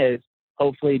motivation is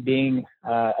hopefully being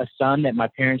a son that my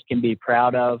parents can be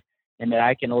proud of and that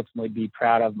I can ultimately be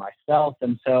proud of myself.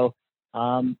 And so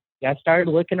I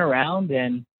started looking around,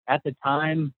 and at the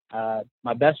time,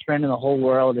 my best friend in the whole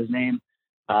world, his name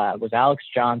was Alex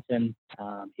Johnson.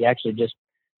 He actually just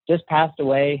passed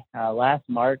away last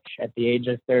March at the age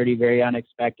of 30, very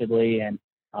unexpectedly, and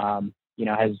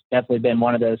has definitely been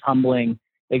one of those humbling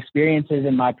experiences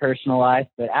in my personal life.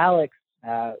 But Alex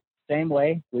same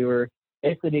way. We were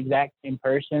basically the exact same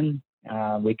person.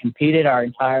 We competed our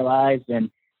entire lives, and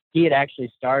he had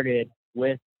actually started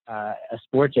with a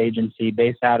sports agency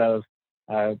based out of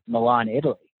Milan,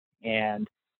 Italy. And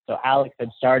so Alex had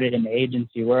started in the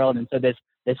agency world. And so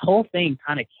this whole thing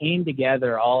kind of came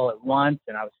together all at once.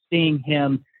 And I was seeing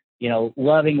him,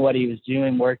 loving what he was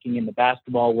doing, working in the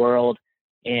basketball world.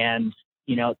 And,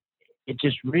 it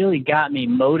just really got me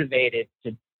motivated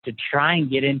to try and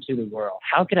get into the world.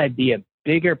 How could I be a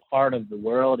bigger part of the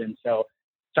world? And so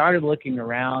started looking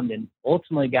around and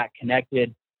ultimately got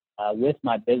connected with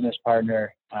my business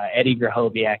partner, Eddie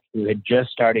Grahoviak, who had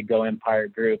just started Go Empire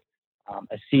Group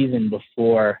a season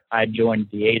before I joined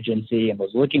the agency and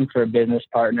was looking for a business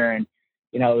partner. And,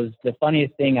 it was the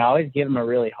funniest thing. I always give him a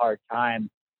really hard time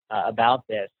about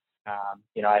this.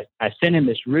 I sent him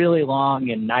this really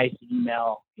long and nice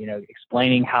email,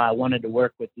 explaining how I wanted to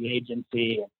work with the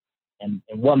agency and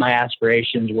what my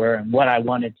aspirations were and what I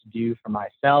wanted to do for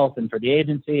myself and for the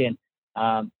agency. And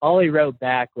all he wrote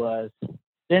back was,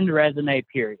 send resume,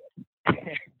 period.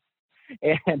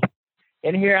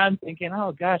 And here I'm thinking,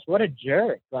 oh gosh, what a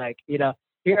jerk. Like,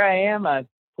 here I am, I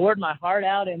poured my heart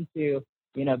out into,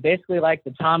 basically like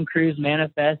the Tom Cruise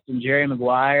manifest and Jerry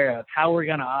Maguire of how we're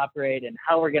going to operate and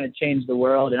how we're going to change the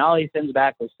world. And all he sends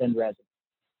back was send resume.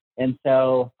 And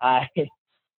so I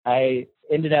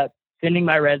ended up sending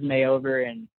my resume over.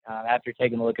 And after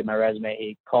taking a look at my resume,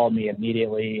 he called me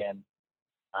immediately. And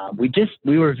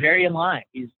we were very in line.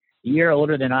 He's a year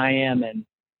older than I am. And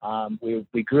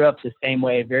we grew up the same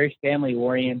way, very family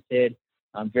oriented,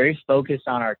 very focused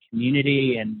on our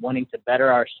community and wanting to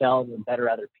better ourselves and better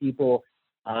other people.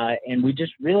 And we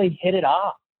just really hit it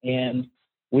off. And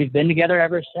we've been together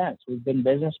ever since. We've been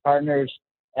business partners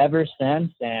ever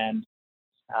since. And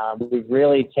we've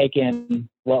really taken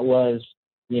what was,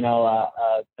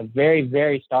 a very,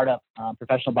 very startup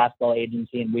professional basketball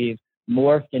agency, and we've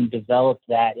morphed and developed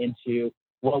that into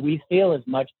what we feel is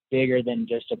much bigger than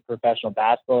just a professional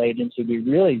basketball agency. We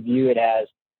really view it as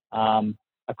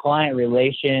a client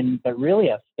relation, but really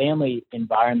a family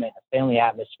environment, a family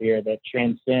atmosphere that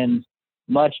transcends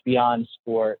much beyond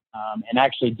sport and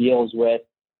actually deals with,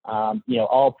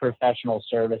 all professional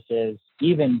services,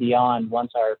 even beyond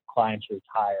once our clients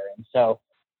retire. And so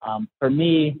for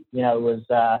me, it was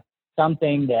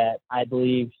something that I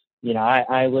believe,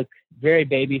 I look very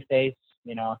baby faced.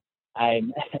 I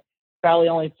probably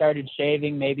only started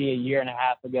shaving maybe a year and a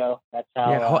half ago. That's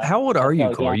how. Yeah. How old are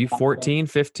you, Cole? Are you 14,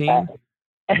 15?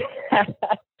 I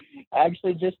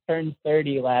actually just turned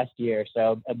 30 last year,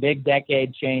 so a big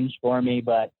decade change for me.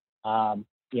 But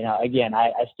again,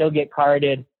 I still get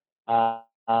carded. When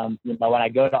I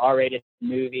go to R-rated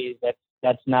movies,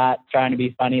 that's not trying to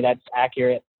be funny. That's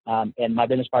accurate. And my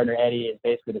business partner Eddie is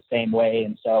basically the same way.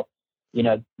 And so,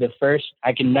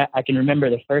 I can remember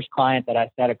the first client that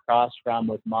I sat across from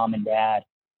with mom and dad.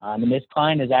 And this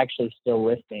client is actually still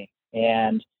with me.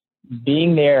 And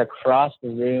being there across the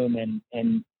room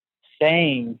and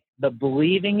saying, but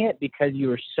believing it because you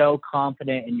were so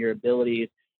confident in your abilities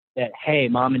that, hey,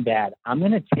 mom and dad, I'm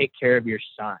going to take care of your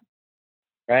son.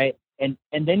 Right. And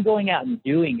then going out and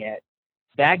doing it,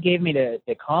 that gave me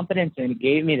the confidence, and it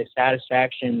gave me the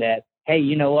satisfaction that, hey,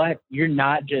 you know what? You're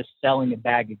not just selling a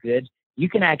bag of goods. You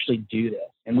can actually do this.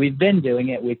 And we've been doing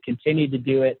it. We've continued to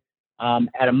do it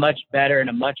at a much better and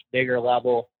a much bigger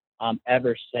level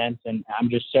ever since. And I'm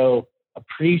just so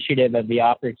appreciative of the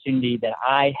opportunity that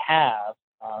I have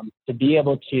to be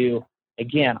able to,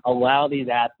 again, allow these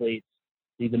athletes,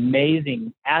 these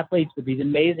amazing athletes with these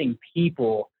amazing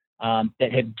people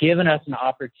that have given us an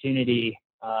opportunity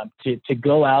to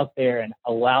go out there and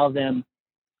allow them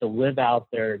to live out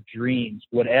their dreams,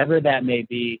 whatever that may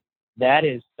be. That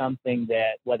is something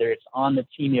that, whether it's on the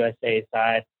Team USA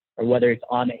side or whether it's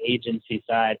on the agency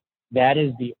side, that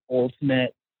is the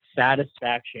ultimate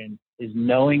satisfaction, is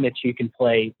knowing that you can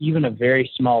play even a very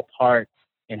small part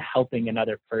in helping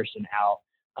another person out.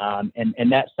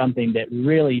 And that's something that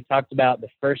really talked about the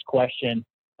first question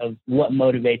of what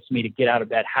motivates me to get out of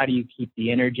bed. How do you keep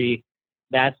the energy?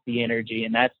 That's the energy,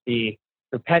 and that's the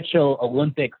perpetual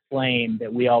Olympic flame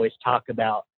that we always talk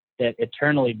about, that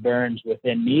eternally burns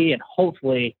within me and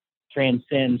hopefully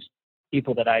transcends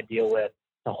people that I deal with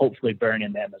to hopefully burn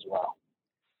in them as well.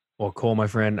 Well, Cole, my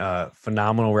friend,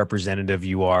 phenomenal representative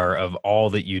you are of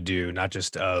all that you do, not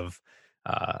just of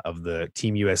the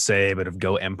Team USA, but of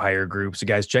Go Empire Group. So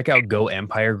guys, check out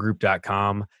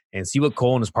goempiregroup.com and see what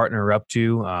Cole and his partner are up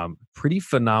to. Pretty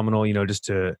phenomenal, just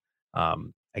to,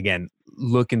 again,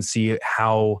 look and see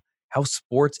how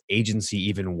sports agency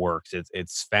even works.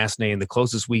 It's fascinating. The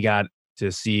closest we got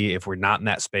to see, if we're not in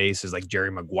that space, is like Jerry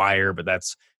Maguire, but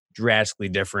that's drastically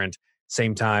different.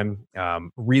 Same time,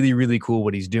 really, really cool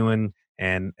what he's doing.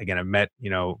 And again, I met,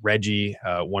 Reggie,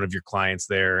 one of your clients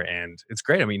there, and it's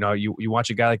great. I mean, you watch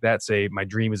a guy like that say, my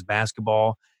dream is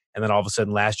basketball. And then all of a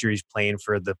sudden last year he's playing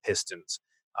for the Pistons.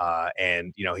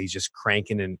 And he's just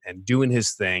cranking and doing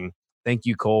his thing. Thank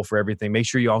you, Cole, for everything. Make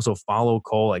sure you also follow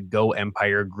Cole at Go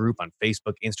Empire Group on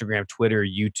Facebook, Instagram, Twitter,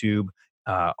 YouTube,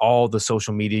 all the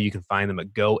social media. You can find them at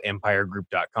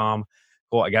goempiregroup.com.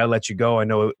 Cole, I got to let you go. I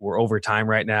know we're over time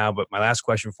right now, but my last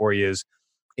question for you is,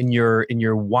 in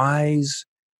your wise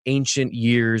ancient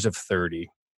years of 30,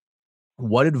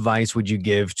 what advice would you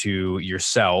give to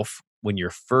yourself when you're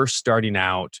first starting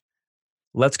out?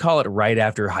 Let's call it right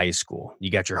after high school.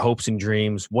 You got your hopes and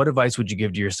dreams. What advice would you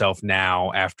give to yourself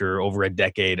now after over a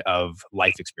decade of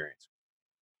life experience?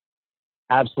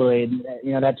 Absolutely.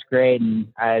 That's great. And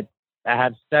I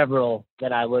have several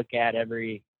that I look at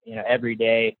every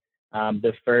day.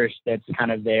 The first that's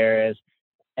kind of there is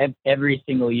every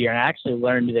single year. And I actually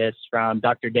learned this from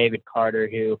Dr. David Carter,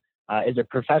 who is a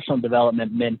professional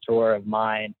development mentor of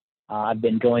mine. I've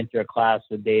been going through a class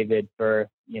with David for,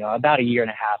 about a year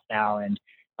and a half now. And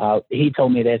he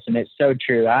told me this, and it's so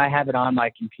true. I have it on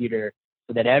my computer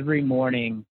so that every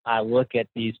morning I look at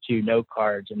these two note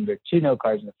cards, and they're two note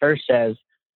cards. And the first says,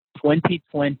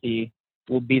 2020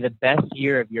 will be the best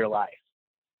year of your life.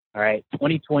 All right.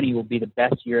 2020 will be the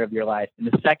best year of your life. And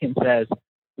the second says,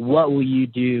 what will you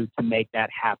do to make that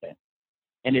happen?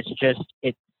 And it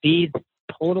feeds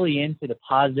totally into the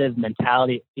positive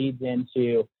mentality. It feeds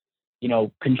into,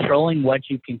 controlling what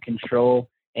you can control.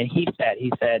 And he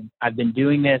said, I've been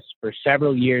doing this for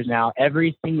several years now.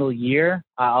 Every single year,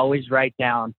 I always write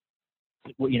down,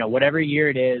 whatever year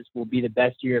it is will be the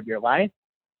best year of your life.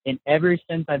 And ever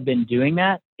since I've been doing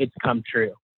that, it's come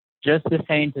true. Just the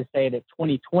same to say that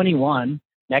 2021,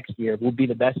 next year, will be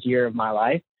the best year of my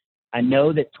life. I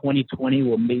know that 2020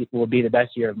 will be the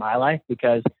best year of my life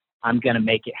because I'm going to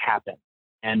make it happen.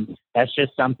 And that's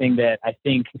just something that I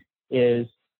think is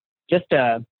just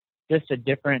a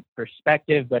different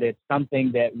perspective, but it's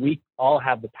something that we all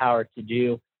have the power to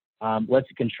do. Let's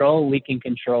control what we can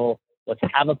control. Let's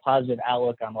have a positive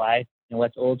outlook on life, and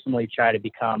let's ultimately try to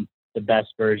become the best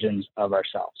versions of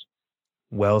ourselves.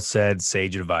 Well said,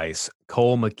 sage advice.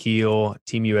 Cole McKeel,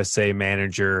 Team USA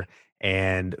manager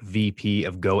and VP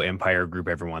of Go Empire Group,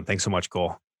 everyone. Thanks so much,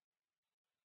 Cole.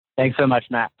 Thanks so much,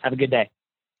 Matt. Have a good day.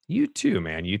 You too,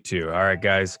 man. You too. All right,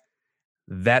 guys.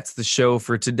 That's the show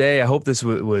for today. I hope this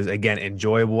was again,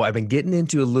 enjoyable. I've been getting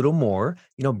into a little more,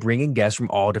 bringing guests from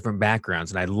all different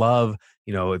backgrounds. And I love,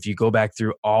 if you go back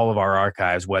through all of our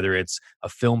archives, whether it's a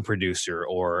film producer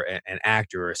or an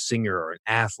actor or a singer or an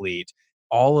athlete,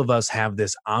 all of us have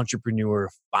this entrepreneur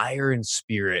fire and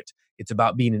spirit. It's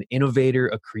about being an innovator,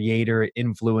 a creator, an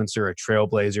influencer, a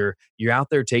trailblazer. You're out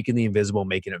there taking the invisible,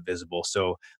 making it visible.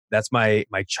 So that's my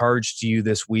charge to you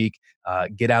this week.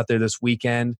 Get out there this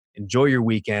weekend, enjoy your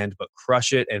weekend, but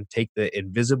crush it and take the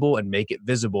invisible and make it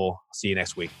visible. See you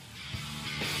next week.